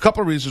 A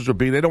couple of reasons would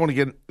be they don't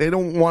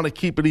want to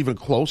keep it even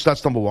close.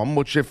 That's number one,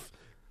 which if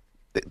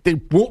the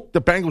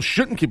Bengals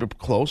shouldn't keep it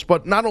close,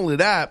 but not only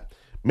that,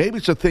 maybe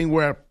it's a thing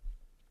where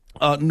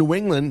New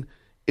England,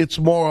 it's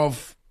more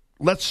of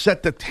let's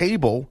set the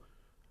table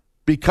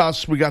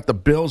because we got the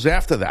Bills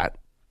after that,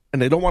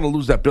 and they don't want to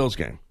lose that Bills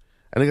game,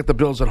 and they got the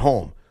Bills at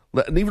home,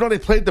 and even though they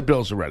played the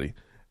Bills already,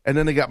 and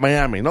then they got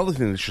Miami, another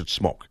thing they should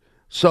smoke.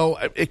 So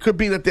it could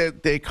be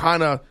that they're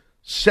kind of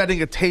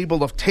setting a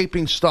table of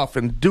taping stuff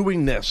and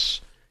doing this,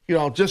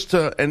 just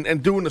to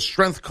and doing the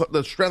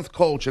strength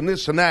coach and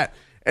this and that.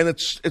 And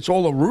it's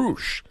all a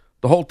ruse.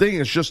 The whole thing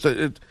is just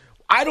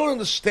I don't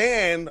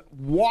understand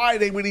why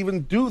they would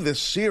even do this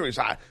series.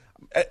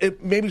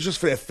 Maybe it's just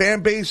for their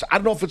fan base. I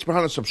don't know if it's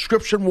behind a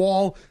subscription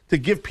wall to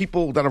give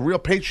people that are real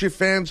Patriot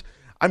fans.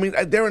 I mean,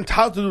 they're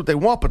entitled to do what they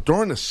want, but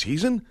during the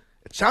season,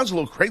 it sounds a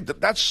little crazy.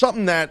 That's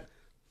something that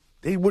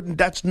they wouldn't.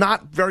 That's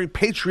not very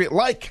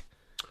Patriot-like.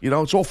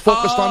 It's all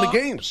focused on the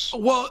games.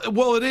 Well,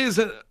 it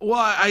is. Well,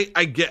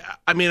 I get.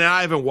 I mean,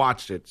 I haven't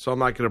watched it, so I'm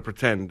not going to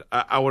pretend.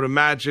 I would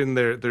imagine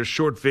there's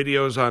short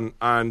videos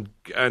on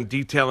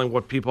detailing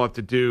what people have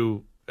to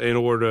do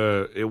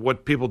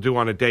what people do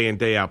on a day in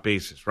day out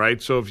basis,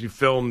 right? So if you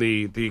film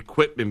the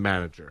equipment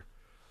manager,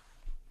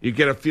 you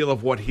get a feel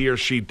of what he or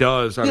she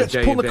does on a day in day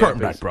out basis. Pull the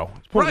curtain back, bro.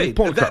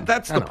 Right.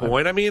 That's the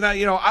point. I mean, I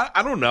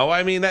don't know.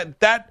 I mean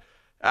that.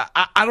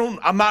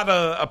 I'm not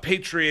a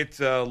Patriot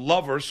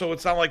lover, so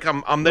it's not like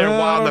I'm there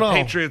on the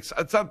Patriots.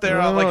 It's not there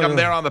like I'm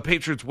there on the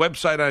Patriots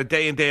website on a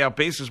day in day out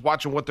basis,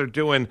 watching what they're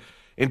doing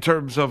in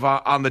terms of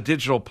on the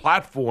digital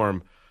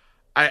platform.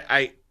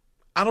 I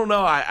don't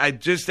know. I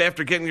just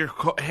after getting your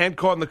hand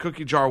caught in the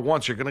cookie jar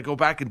once, you're going to go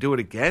back and do it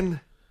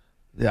again.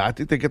 Yeah, I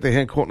think they get their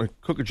hand caught in the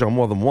cookie jar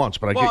more than once,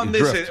 but I get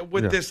your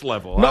drift. This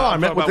level. No, I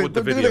meant with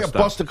the video stuff. They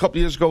got busted a couple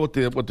years ago with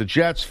the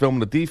Jets filming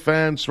the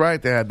defense, right?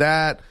 They had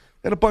that.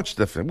 And a bunch of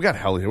different. We got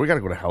Hell here. We got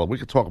to go to Hell. We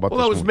could talk about this.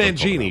 Well, that was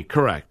Mangini,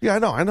 correct? Yeah, I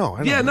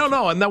know. Yeah,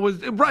 no, and that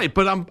was right.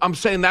 But I'm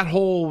saying that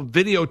whole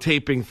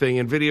videotaping thing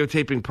and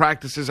videotaping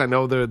practices. I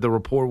know the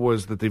report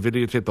was that they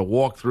videotaped the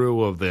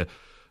walkthrough of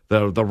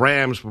the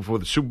Rams before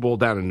the Super Bowl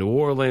down in New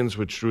Orleans,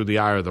 which drew the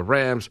ire of the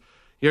Rams.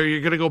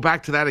 You're going to go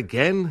back to that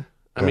again?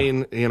 I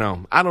mean,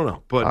 I don't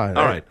know. But all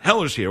right,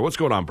 Heller's here. What's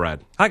going on,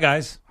 Brad? Hi,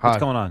 guys. What's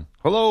going on?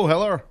 Hello,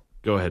 Heller.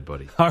 Go ahead,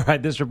 buddy. All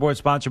right, this report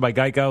sponsored by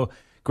Geico.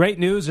 Great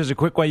news. There's a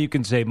quick way you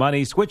can save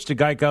money. Switch to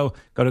Geico.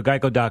 Go to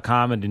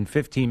geico.com, and in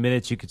 15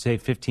 minutes, you could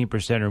save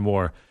 15% or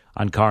more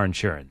on car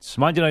insurance.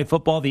 Monday Night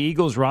Football, the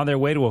Eagles were on their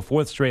way to a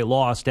fourth straight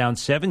loss, down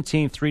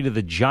 17-3 to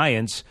the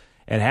Giants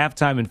at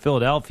halftime in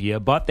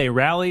Philadelphia, but they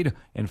rallied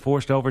and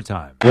forced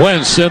overtime.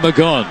 Wentz in the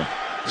gun.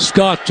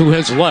 Scott to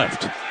his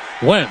left.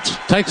 Wentz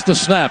takes the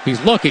snap. He's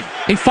looking.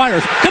 He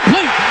fires.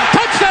 Complete.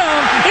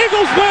 Touchdown.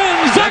 Eagles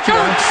win. Zach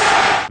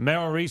Ertz.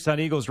 Merrill Reese on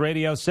Eagles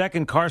Radio.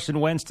 Second, Carson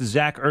Wentz to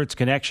Zach Ertz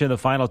connection. The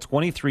final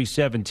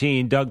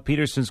 23-17. Doug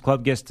Peterson's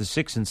club gets to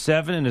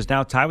 6-7 and is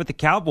now tied with the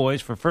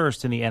Cowboys for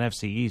first in the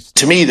NFC East.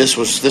 To me, this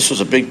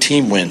was a big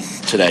team win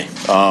today.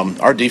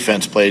 Our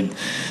defense played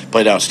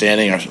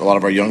outstanding. A lot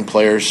of our young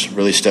players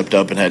really stepped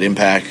up and had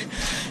impacts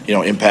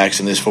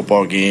in this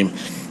football game.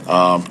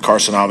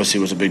 Carson obviously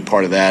was a big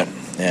part of that,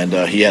 and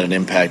he had an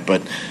impact.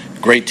 But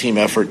great team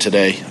effort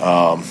today,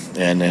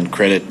 and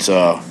credit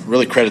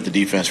the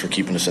defense for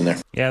keeping us in there.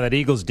 Yeah, that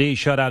Eagles D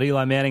shut out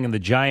Eli Manning and the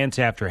Giants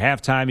after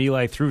halftime.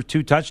 Eli threw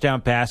 2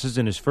 touchdown passes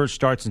in his first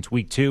start since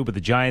week 2, but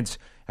the Giants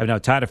have now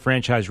tied a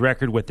franchise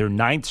record with their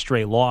 9th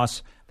straight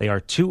loss. They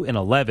are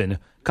 2-11. A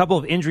couple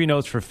of injury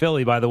notes for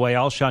Philly, by the way.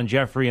 Alshon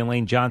Jeffrey and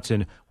Lane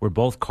Johnson were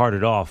both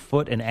carted off,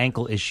 foot and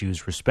ankle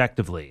issues,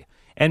 respectively.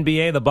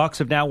 NBA, the Bucks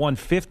have now won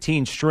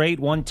 15 straight,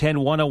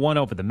 110-101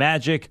 over the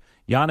Magic.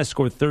 Giannis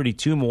scored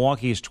 32.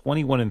 Milwaukee is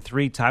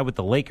 21-3, tied with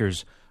the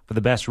Lakers for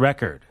the best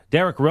record.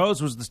 Derrick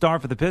Rose was the star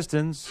for the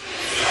Pistons.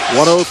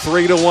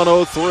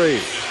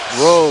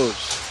 103-103.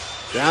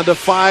 Rose down to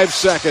 5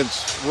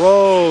 seconds.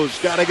 Rose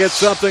got to get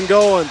something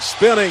going.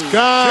 Spinning.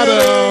 Got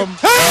him.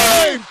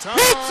 Game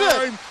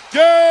time.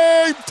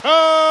 Game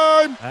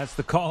time. That's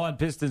the call on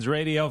Pistons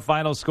Radio.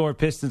 Final score,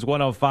 Pistons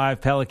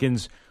 105,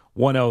 Pelicans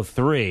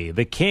 103.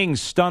 The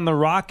Kings stun the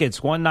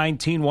Rockets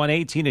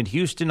 119-118 in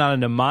Houston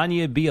on a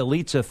Nemanja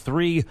Bjelica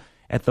 3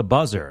 at the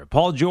buzzer.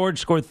 Paul George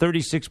scored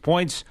 36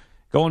 points.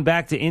 Going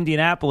back to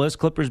Indianapolis,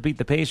 Clippers beat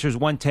the Pacers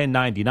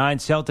 110-99.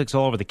 Celtics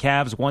all over the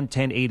Cavs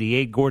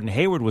 110-88. Gordon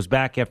Hayward was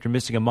back after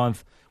missing a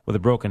month with a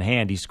broken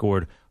hand. He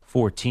scored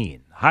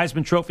 14.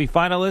 Heisman Trophy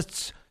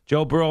finalists: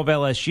 Joe Burrow of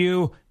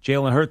LSU,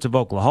 Jalen Hurts of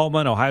Oklahoma,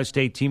 and Ohio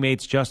State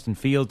teammates Justin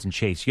Fields and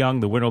Chase Young.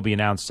 The winner will be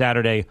announced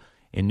Saturday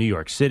in New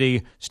York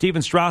City.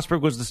 Steven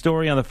Strasburg was the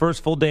story on the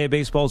first full day of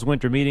baseball's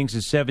winter meetings.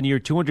 His 7-year,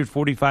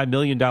 $245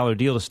 million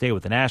deal to stay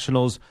with the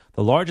Nationals,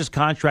 the largest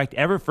contract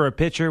ever for a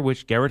pitcher,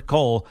 which Garrett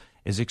Cole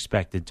is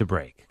expected to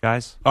break.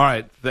 Guys? All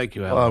right. Thank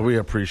you, Alan. We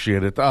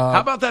appreciate it. How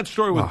about that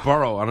story with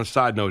Burrow on a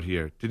side note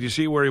here? Did you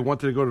see where he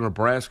wanted to go to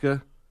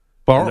Nebraska?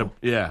 Burrow?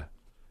 Yeah.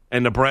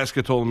 And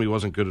Nebraska told him he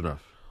wasn't good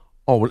enough.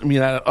 Oh, I mean,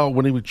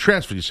 when he was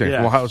transferred, you say, Yeah.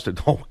 from Ohio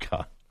State. Oh,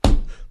 God.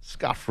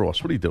 Scott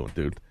Frost, what are you doing,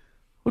 dude?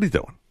 What are you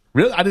doing?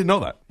 Really? I didn't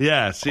know that.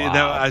 Yeah, see, Wow.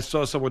 now I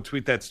saw someone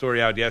tweet that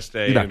story out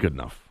yesterday. You're not good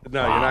enough.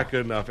 No, you're not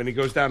good enough. And he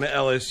goes down to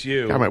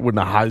LSU. I might win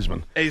the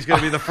Heisman. And he's going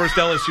to be the first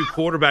LSU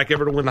quarterback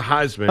ever to win the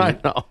Heisman. I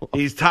know.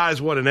 He's ties,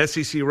 an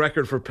SEC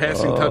record for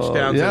passing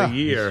touchdowns in a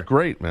year. It's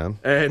great, man.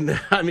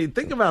 And, I mean,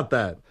 think about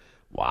that.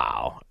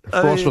 Wow.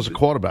 Frost was a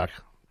quarterback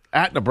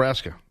at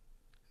Nebraska.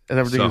 And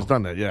everything has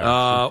done that,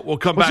 yeah. We'll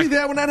come was back. Was he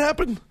there when that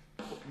happened?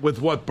 With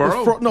what,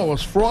 Burrow? It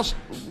was Frost.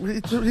 He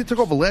took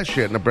over last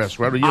year at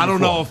Nebraska, right? I don't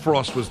know if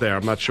Frost was there.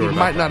 I'm not sure. He about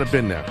might not have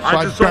been there. So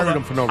I I buried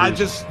him for no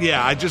reason.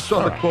 I just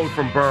saw the quote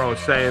from Burrow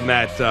saying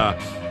that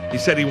he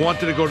said he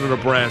wanted to go to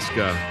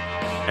Nebraska,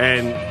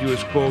 and he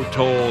was, quote,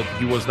 told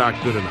he was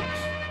not good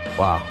enough.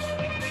 Wow.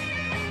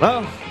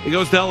 Well, he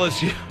goes to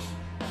LSU.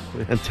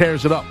 And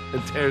tears it up.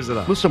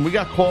 Listen, we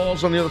got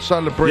calls on the other side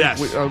of the break.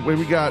 Yes.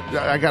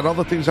 I got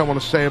other things I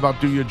want to say about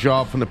Do Your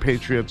Job from the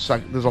Patriots.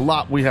 There's a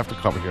lot we have to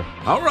cover here.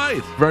 All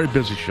right. Very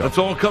busy show. That's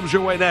all comes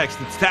your way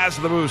next. It's Taz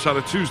and the Moose on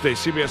a Tuesday,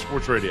 CBS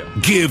Sports Radio.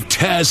 Give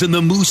Taz and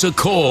the Moose a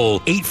call.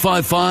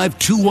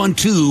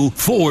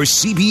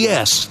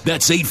 855-212-4CBS.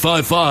 That's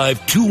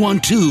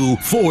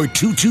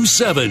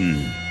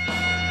 855-212-4227.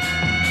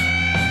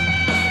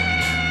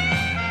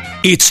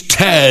 It's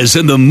Taz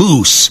and the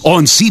Moose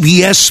on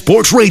CBS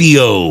Sports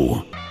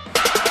Radio.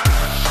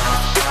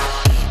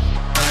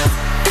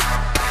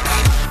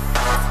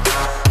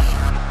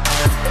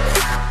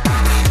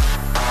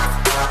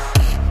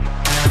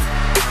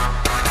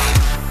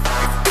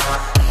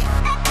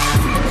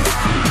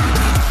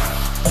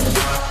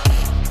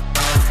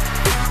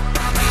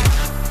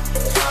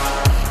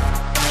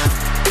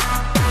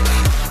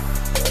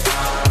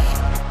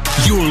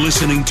 You're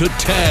listening to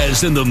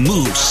Taz and the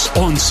Moose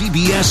on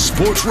CBS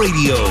Sports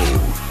Radio.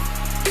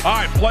 All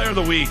right, Player of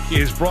the Week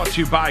is brought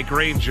to you by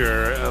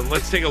Grainger.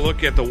 Let's take a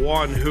look at the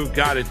one who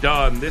got it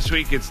done. This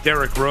week, it's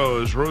Derrick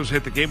Rose. Rose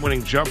hit the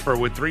game-winning jumper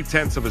with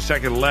 0.3 of a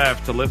second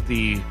left to lift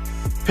the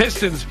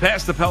Pistons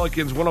past the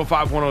Pelicans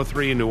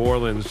 105-103 in New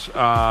Orleans.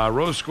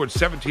 Rose scored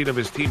 17 of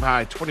his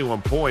team-high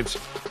 21 points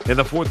in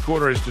the fourth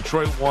quarter as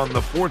Detroit won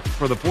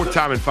for the fourth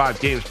time in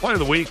 5 games. Player of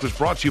the Week was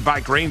brought to you by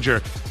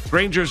Grainger.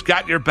 Grainger's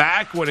got your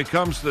back when it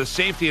comes to the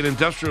safety and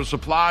industrial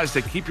supplies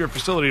that keep your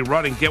facility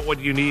running. Get what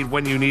you need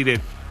when you need it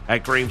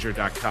at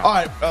Grainger.com. All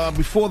right,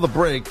 before the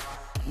break,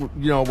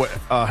 what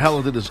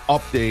Heller did his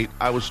update.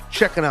 I was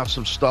checking out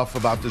some stuff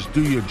about this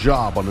Do Your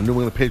Job on the New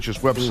England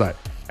Patriots website.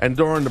 And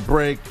during the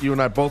break, you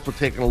and I both were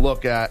taking a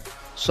look at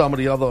some of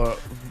the other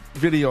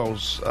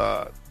videos.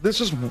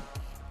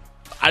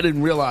 I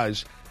didn't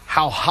realize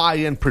how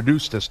high-end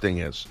produced this thing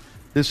is.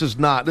 This is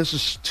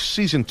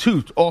season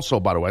 2 also,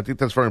 by the way. I think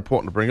that's very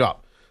important to bring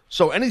up.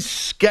 So any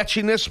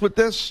sketchiness with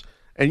this,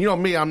 and you know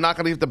me, I'm not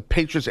going to give the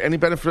Patriots any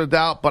benefit of the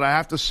doubt, but I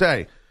have to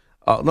say,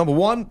 number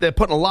one, they're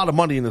putting a lot of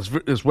money in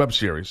this web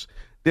series.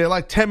 They're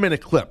like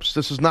 10-minute clips.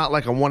 This is not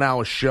like a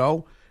 1-hour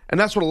show. And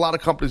that's what a lot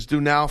of companies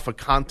do now for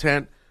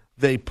content.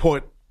 They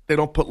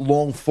don't put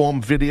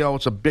long-form video.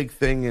 It's a big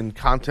thing in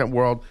content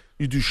world.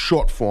 You do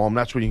short form.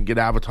 That's where you can get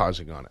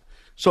advertising on it.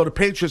 So the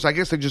Patriots, I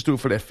guess they just do it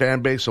for their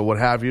fan base or what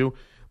have you.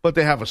 But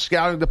they have a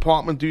scouting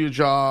department do your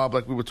job,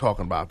 like we were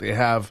talking about. They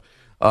have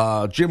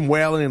Jim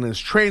Whalen and his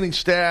training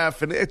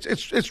staff, and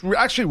it's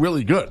actually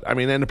really good. I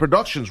mean, and the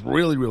production's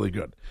really, really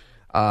good.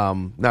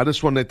 Now,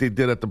 this one that they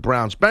did at the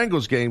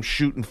Browns-Bengals game,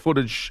 shooting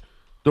footage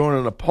during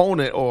an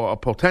opponent or a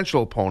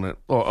potential opponent,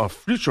 or a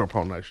future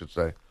opponent, I should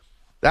say.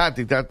 I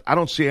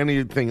don't see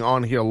anything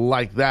on here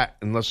like that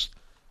unless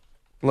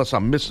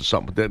I'm missing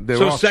something.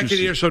 So second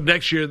year, so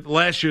next year,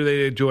 last year they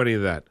didn't do any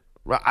of that.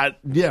 When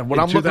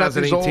I'm looking at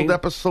these old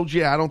episodes,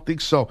 I don't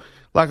think so.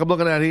 Like I'm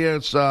looking at here,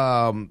 it's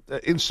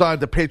inside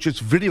the Patriots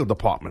video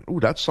department.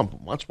 Ooh, that's something.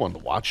 That's one to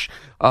watch.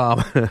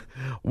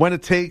 What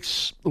it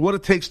takes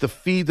to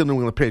feed the New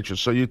England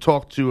Patriots. So you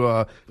talk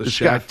to this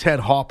guy Ted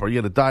Harper,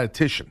 the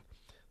dietitian,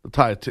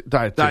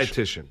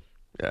 dietitian.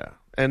 Yeah,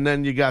 and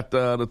then you got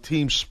the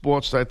team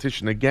sports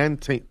dietitian again.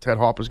 Ted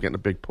Harper's getting a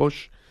big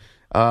push.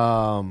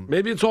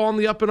 Maybe it's all on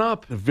the up and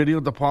up. The video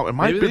department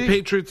maybe the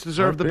Patriots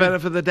deserve the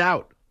benefit of the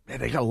doubt. Man,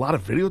 they got a lot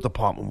of video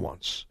department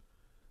ones.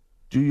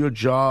 Do your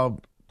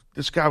job.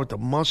 This guy with the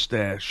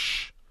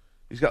mustache,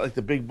 he's got like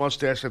the big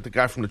mustache like the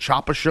guy from the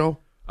Chopper Show.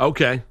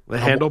 Okay, the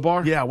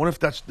handlebar? Yeah, I wonder if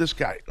that's this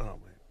guy. Oh, man,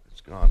 it's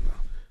gone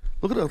now.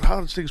 Look at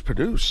how this thing's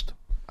produced.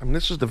 I mean,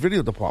 this is the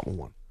video department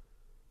one.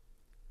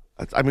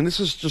 I mean, this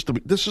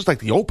is like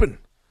the open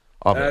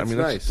of it. I mean,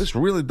 nice. This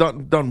really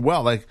done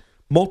well. Like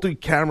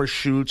multi-camera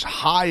shoots,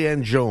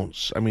 high-end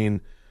Jones. I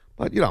mean,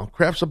 but,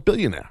 Kraft's a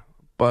billionaire.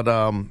 But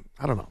I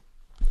don't know.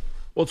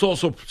 Well, it's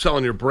also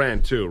selling your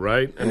brand, too,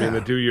 right? I mean,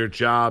 to do your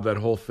job, that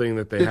whole thing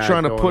that they're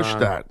trying to push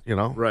that,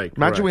 Right.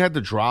 Imagine we had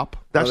the drop.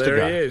 That's the guy.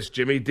 There he is,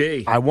 Jimmy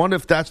D. I wonder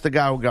if that's the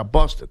guy who got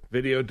busted.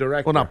 Video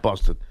director. Well, not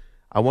busted.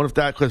 I wonder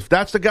because if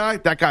that's the guy,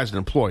 that guy's an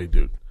employee,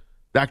 dude.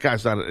 That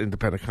guy's not an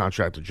independent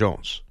contractor,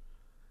 Jones.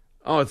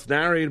 Oh, it's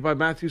narrated by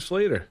Matthew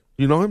Slater.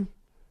 You know him?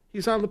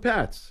 He's on the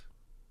Pats.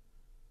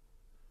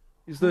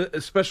 He's the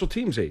special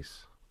teams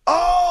ace.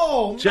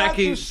 Oh,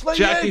 Jackie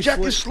Slater.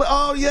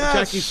 Oh, yes.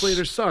 Jackie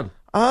Slater's son.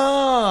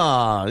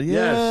 Ah,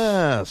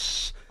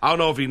 yes. I don't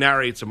know if he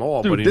narrates them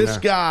all. Dude, but this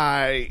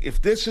guy,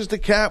 if this is the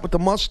cat with the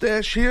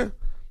mustache here,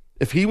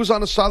 if he was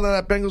on the sideline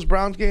of that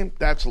Bengals-Browns game,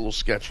 that's a little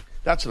sketchy.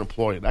 That's an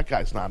employee. That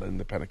guy's not an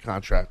independent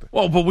contractor.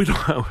 Well, but we don't.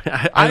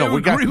 I know.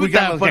 We got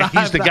that, but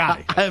he's the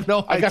guy. I have no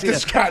idea. I got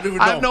this guy.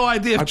 I have no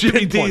idea if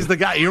Jimmy D is the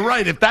guy. You're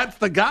right. If that's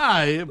the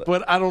guy,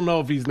 but I don't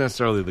know if he's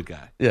necessarily the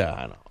guy. Yeah,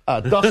 I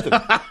know. Dustin,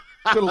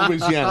 go to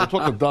Louisiana. I'll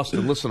talk to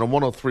Dustin. Listen to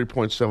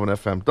 103.7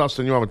 FM.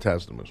 Dustin, you're on with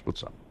Taz and Moose.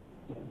 What's up?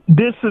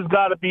 This has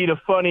got to be the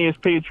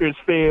funniest Patriots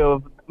fail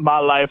of my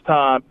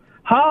lifetime.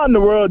 How in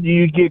the world do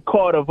you get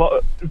caught of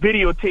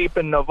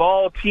videotaping of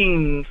all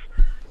teams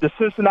the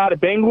Cincinnati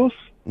Bengals,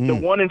 the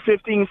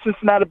 1-15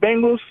 Cincinnati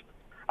Bengals?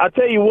 I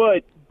tell you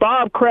what,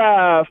 Bob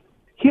Kraft,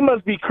 he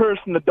must be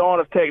cursed in the dawn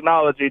of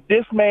technology.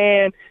 This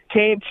man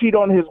can't cheat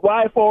on his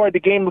wife or at the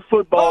game of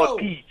football.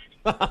 Peace.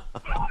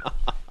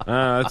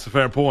 That's a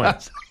fair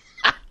point.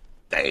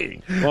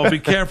 Dang. Well, be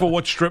careful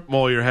what strip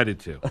mall you're headed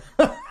to.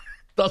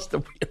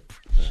 Dustin, we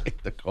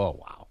appreciate the call.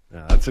 Wow.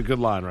 Yeah, that's a good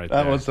line right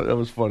there. That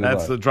was funny.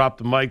 That's the drop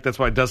the mic. That's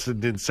why Dustin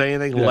didn't say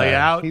anything. Yeah, lay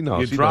out. He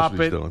knows. You drop knows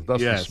what it. He's doing.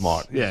 Dustin's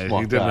smart. He's a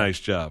smart he did guy. a nice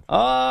job.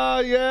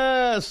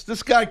 Yes.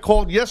 This guy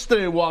called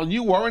yesterday while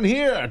you weren't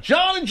here.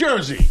 John in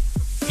Jersey.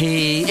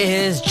 He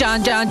is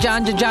John. He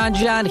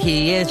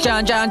is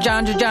John.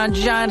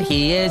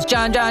 He is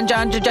John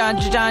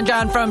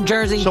from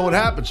Jersey. So what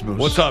happens, Moose?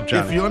 What's up,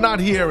 Johnny? If you're not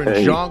here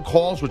and John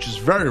calls, which is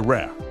very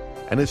rare,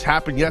 and this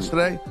happened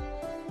yesterday,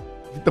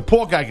 the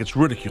poor guy gets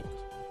ridiculed.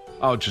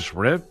 Oh, just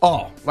ripped?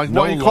 Oh, like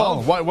no why you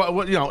call love? him?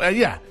 What?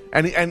 Yeah,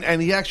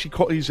 and he actually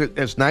called. He's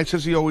as nice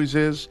as he always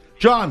is.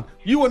 John,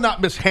 you were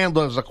not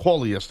mishandled as a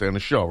caller yesterday on the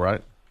show,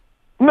 right?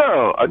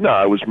 No,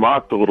 I was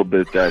mocked a little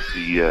bit that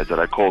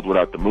I called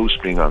without the Moose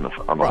being on the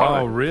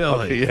line. Oh,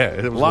 really? Yeah,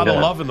 a lot of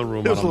love in the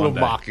room. It was on a little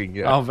Monday. mocking.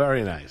 Yeah. Oh,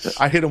 very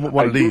nice. I hit him with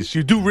one of these.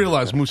 You do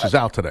realize Moose is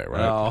out today,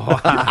 right? Oh.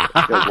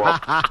 Well,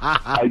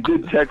 I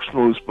did text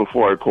Moose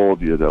before I called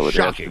you, though, and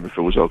asked him if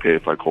it was okay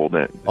if I called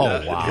in. Oh,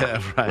 wow.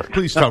 Yeah, right.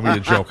 Please tell me you're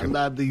joking.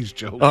 Not these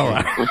jokes. All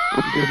right.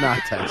 He did not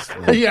text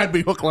me. He had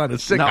me hook, line, and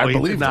sinker. No, I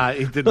believe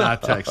he did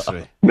not text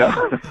me.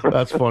 No.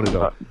 That's funny,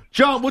 though.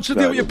 John, what's the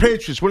deal with your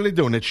Patriots? What are they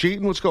doing? They're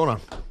cheating? What's going on?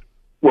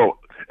 Well,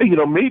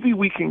 maybe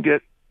we can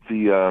get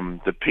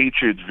the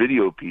Patriots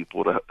video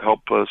people to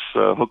help us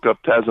hook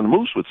up Taz and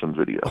Moose with some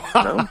video.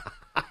 No?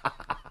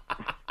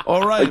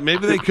 All right,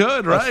 maybe they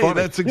could, right?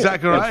 That's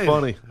exactly right. That's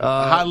funny.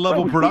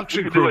 High-level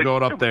production crew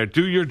going up there.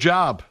 Do your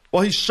job.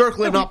 Well, he's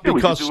circling up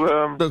because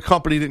the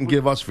company didn't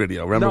give us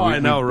video. Remember, No, I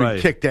know, right.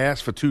 We kicked ass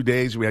for 2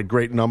 days. We had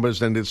great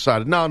numbers, and they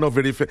decided, no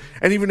video.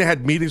 And even they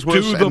had meetings with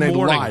us, To and the they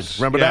mornings. lied.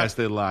 Remember that? Yes,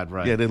 they lied,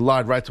 right. Yeah, they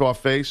lied right to our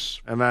face.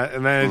 And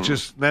then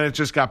it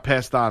just got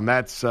passed on.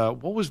 That's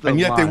what was the And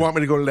yet they line? want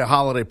me to go to their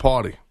holiday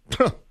party.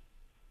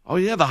 Oh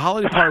yeah, the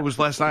holiday party was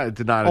last night. I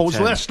did not. Oh, it was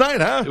attend. last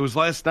night, huh? It was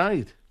last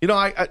night. You know,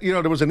 I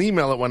there was an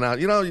email that went out.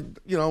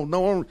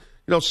 No one.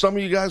 Some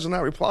of you guys are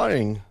not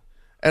replying,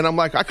 and I'm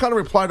like, I kind of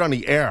replied on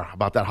the air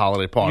about that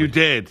holiday party. You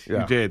did.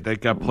 Yeah. You did.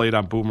 That got played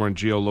on Boomer and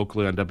Geo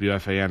locally on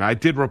WFAN. I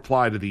did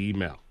reply to the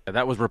email. Yeah,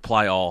 that was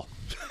reply all.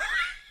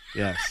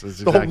 Yes, that's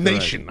the whole exactly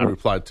nation right. I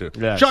replied to.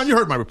 Yes. John, you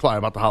heard my reply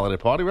about the holiday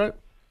party, right?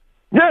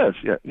 Yes.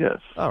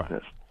 All right.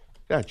 Yes.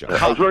 Yeah, John.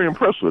 I was very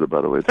impressed with it,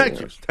 by the way.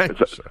 Thank you,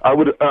 sir. I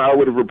would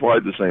have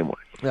replied the same way.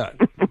 Yeah,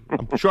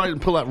 I'm trying to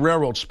pull that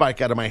railroad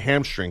spike out of my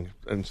hamstring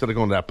instead of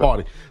going to that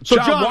party. So,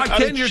 John, why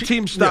can't your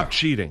team stop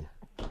cheating?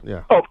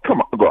 Yeah. Oh,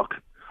 come on, look.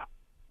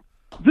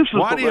 This is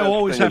Why the do you last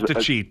always thing have to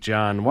is- cheat,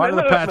 John? Why do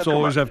the No, Pats come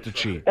always on. have to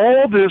cheat?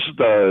 All this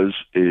does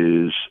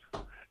is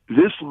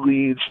this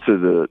leads to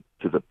the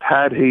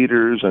Pat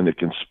haters and the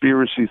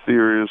conspiracy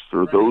theorists,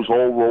 or those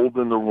all rolled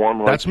into one.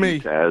 Like That's me.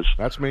 Taz.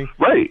 That's me.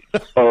 Right.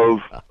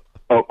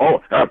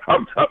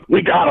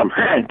 We got him.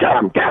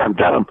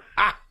 Got him.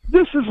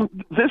 This is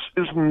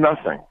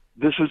nothing.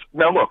 This is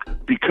now look,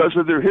 because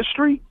of their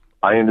history,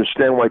 I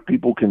understand why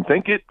people can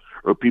think it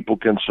or people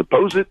can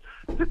suppose it.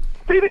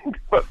 They didn't.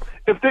 But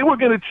if they were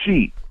going to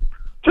cheat,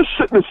 just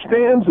sit in the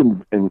stands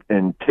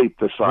and tape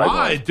the sideline.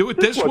 Why? Do it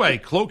this way.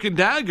 Cloak and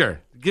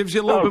Dagger. Gives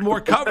you a little bit more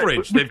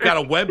coverage. They've got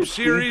a web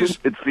series.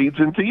 It feeds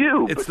into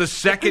you. It's the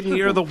second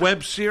year of the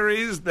web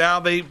series.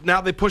 Now they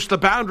push the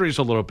boundaries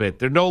a little bit.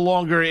 They're no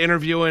longer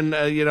interviewing,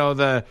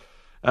 the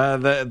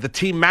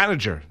team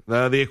manager,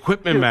 the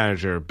equipment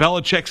manager,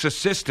 Belichick's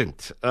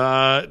assistant.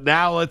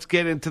 Now let's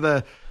get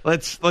into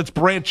let's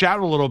branch out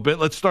a little bit.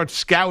 Let's start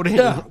scouting,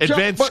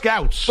 advanced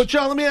scouts. But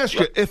John, let me ask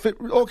you: if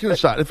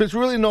it's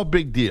really no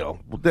big deal,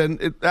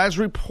 then as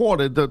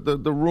reported,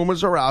 the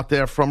rumors are out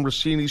there from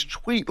Rossini's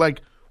tweet, like.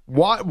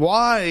 Why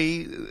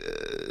when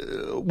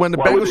the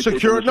Bengals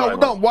security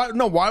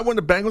why when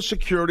the Bengals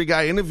security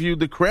guy interviewed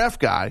the Kraft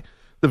guy,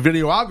 the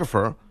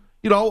videographer,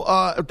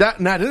 that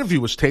interview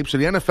was taped, so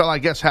the NFL I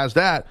guess has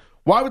that.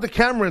 Why would the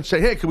cameraman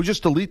say, "Hey, can we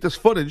just delete this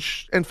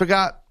footage?" and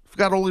forgot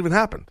all even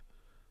happened?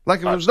 Like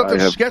if there's nothing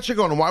sketchy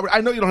going on, why?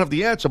 I know you don't have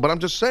the answer, but I'm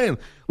just saying,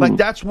 like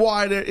that's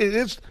why it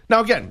is. Now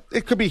again,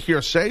 it could be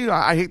hearsay.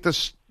 I hate to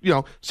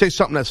say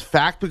something as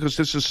fact because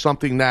this is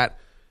something that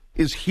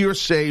is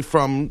hearsay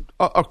from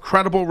a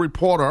credible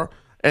reporter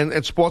and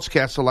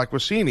sportscaster like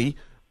Rossini.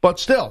 But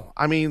still,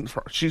 I mean,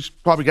 she's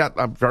probably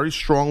got very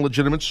strong,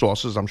 legitimate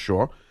sources, I'm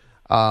sure.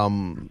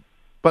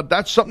 But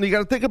that's something you got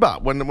to think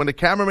about. When the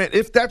cameraman,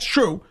 if that's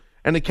true,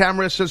 and the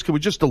camera says, can we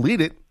just delete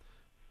it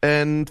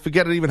and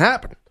forget it even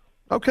happened?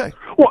 Okay.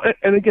 Well,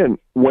 and again,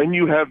 when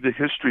you have the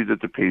history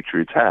that the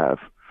Patriots have,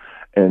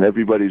 and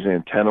everybody's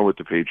antenna with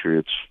the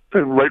Patriots,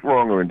 right,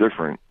 wrong, or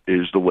indifferent,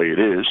 is the way it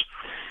is,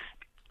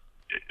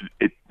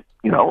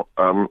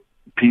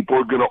 people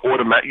are going to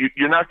automatically.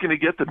 You're not going to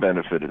get the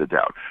benefit of the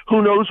doubt.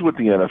 Who knows what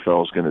the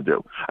NFL is going to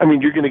do? I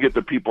mean, you're going to get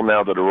the people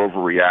now that are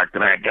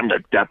overreacting. Give them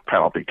the death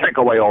penalty. Take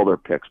away all their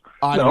picks.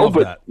 I love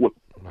that.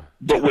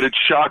 But would it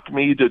shock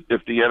me that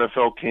if the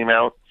NFL came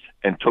out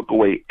and took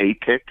away a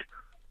pick,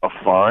 a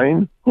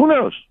fine? Who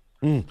knows?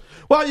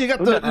 Well, you got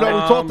we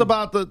talked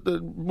about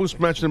the Moose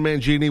mentioned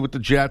Mangini with the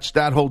Jets,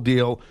 that whole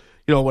deal.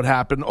 What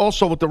happened.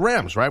 Also with the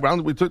Rams, right?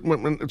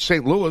 When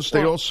St. Louis,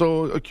 they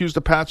also accused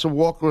the Pats of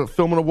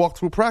filming a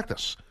walkthrough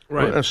practiess.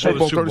 Right. Super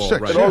Bowl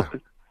 36. Right.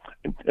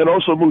 And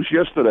also, Moose,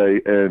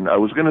 yesterday, and I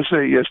was going to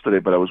say it yesterday,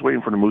 but I was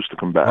waiting for the Moose to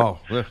come back. Oh,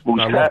 yeah.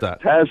 Moose, I love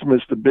that. Taz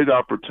missed a big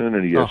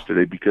opportunity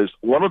yesterday because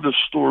one of the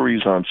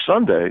stories on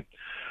Sunday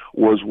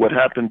was what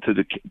happened to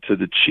the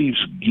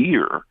Chiefs'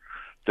 gear,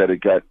 that it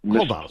got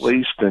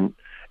misplaced and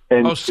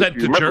sent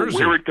to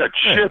Jersey. Where it got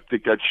shipped,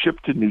 it got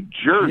shipped to New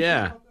Jersey.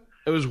 Yeah.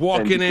 It was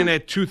walking in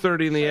at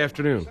 2:30 in the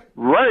afternoon.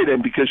 Right,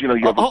 and because you have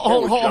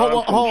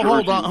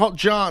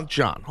John,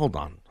 hold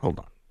on.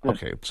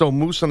 Okay, so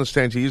Moose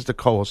understands he is the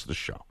co-host of the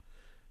show.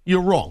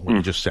 You're wrong what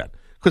you just said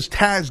because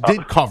Taz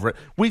did cover it.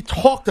 We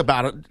talked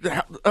about it.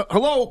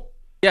 Hello.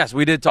 Yes,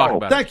 we did talk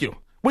about it. Thank you.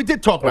 We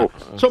did talk about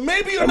it. So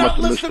maybe you're not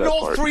listening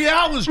all 3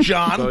 hours,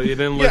 John. So you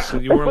didn't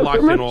listen. You weren't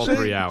locked in all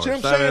 3 hours.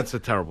 That's a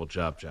terrible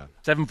job, John.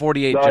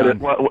 7:48, No, John.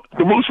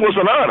 the Moose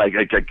wasn't on. I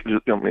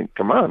mean,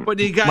 come on. But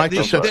you got Mike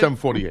just said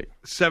 7:48.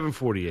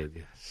 7:48,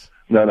 yes.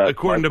 No,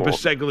 according to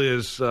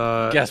Biseglia's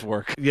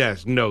guesswork.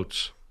 Yes,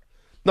 notes.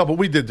 No, but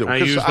we did do it. I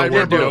used the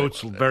word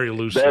notes very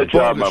loosely. Bad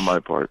job on my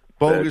part.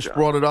 Bogus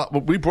brought it up.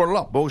 Well, we brought it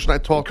up. Bogus and I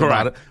talked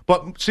about it.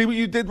 But see what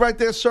you did right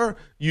there, sir?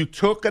 You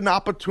took an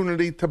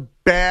opportunity to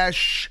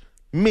bash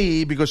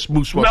me because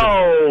Moose wasn't.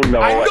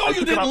 No. I know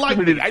you didn't like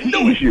me. I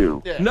know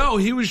you. Yeah. No,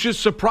 he was just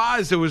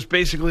surprised. It was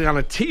basically on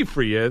a tee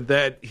for you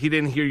that he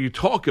didn't hear you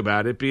talk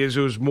about it because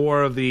it was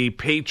more of the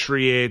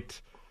Patriot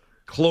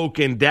cloak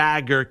and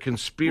dagger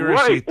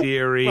conspiracy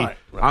theory. Right.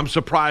 I'm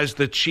surprised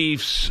the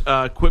Chiefs'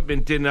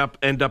 equipment didn't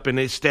end up in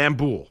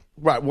Istanbul.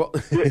 Right. Well,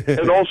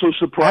 and also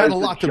surprised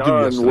that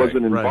John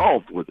wasn't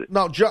involved with it.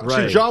 No,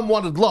 John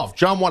wanted love.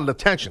 John wanted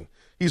attention.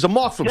 He's a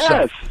mark for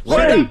himself.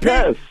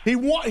 Yes. He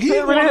wanted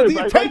There it the is.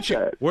 I like attention.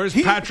 that. Where's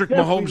Patrick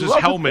Mahomes' love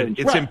helmet?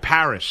 attention. It's in Right.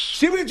 Paris.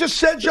 See what he just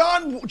said,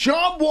 John?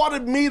 John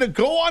wanted me to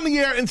go on the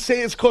air and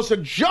say it's because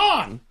of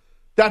John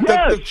that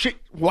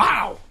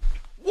wow.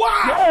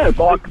 Yes,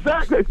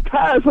 exactly.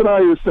 Taz and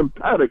I are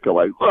simpatico.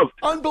 I love it.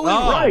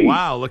 Unbelievable. Oh, Right.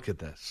 wow, look at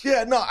this.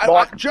 Yeah, no,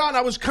 John,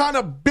 I was kind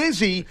of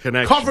busy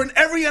Connection. covering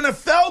every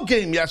NFL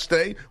game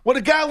yesterday with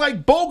a guy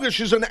like Bogusch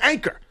is an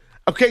anchor.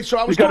 Okay, so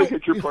I was You got to doing,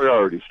 get your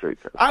priorities straight.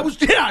 Taz.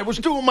 I was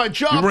doing my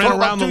job. You ran Talking about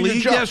around the doing your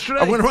league job. yesterday?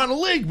 I went around the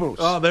league, Moose.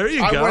 Oh, there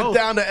you I go. went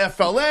down to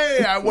FLA.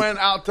 I went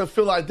out to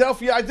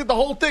Philadelphia. I did the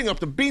whole thing up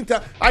to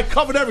Beantown. I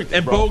covered everything.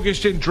 And bro.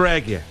 Bogusch didn't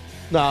drag you.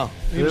 No,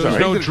 There was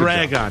no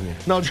drag on you.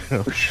 No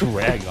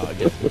drag on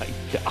you. My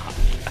God,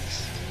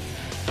 yes.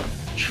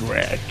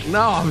 Drag. No,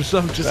 I'm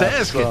just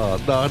asking. No,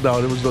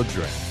 there was no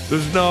drag.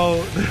 There's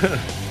no.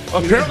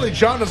 Apparently,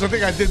 John doesn't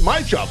think I did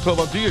my job. Talk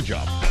about do your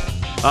job.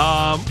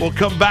 We'll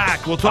come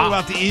back. We'll talk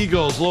about the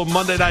Eagles, a little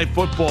Monday Night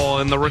Football,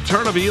 and the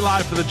return of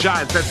Eli for the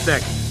Giants. That's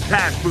next.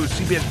 Taz, Moose,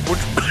 CBS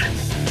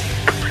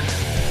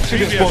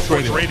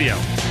Sports Radio.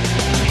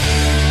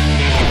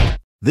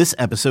 This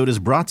episode is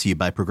brought to you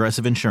by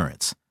Progressive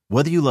Insurance.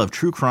 Whether you love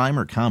true crime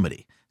or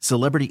comedy,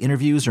 celebrity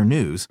interviews or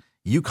news,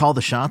 you call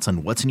the shots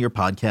on what's in your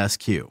podcast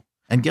queue.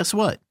 And guess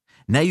what?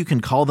 Now you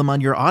can call them on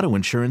your auto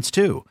insurance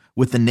too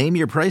with the Name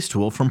Your Price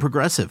tool from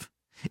Progressive.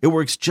 It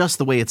works just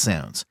the way it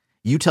sounds.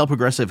 You tell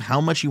Progressive how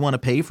much you want to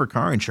pay for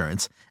car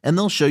insurance, and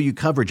they'll show you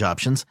coverage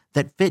options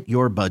that fit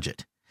your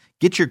budget.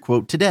 Get your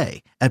quote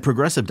today at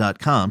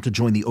Progressive.com to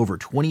join the over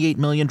 28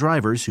 million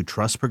drivers who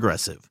trust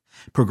Progressive.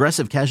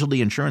 Progressive Casualty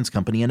Insurance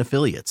Company and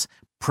Affiliates.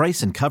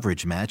 Price and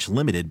coverage match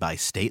limited by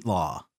state law.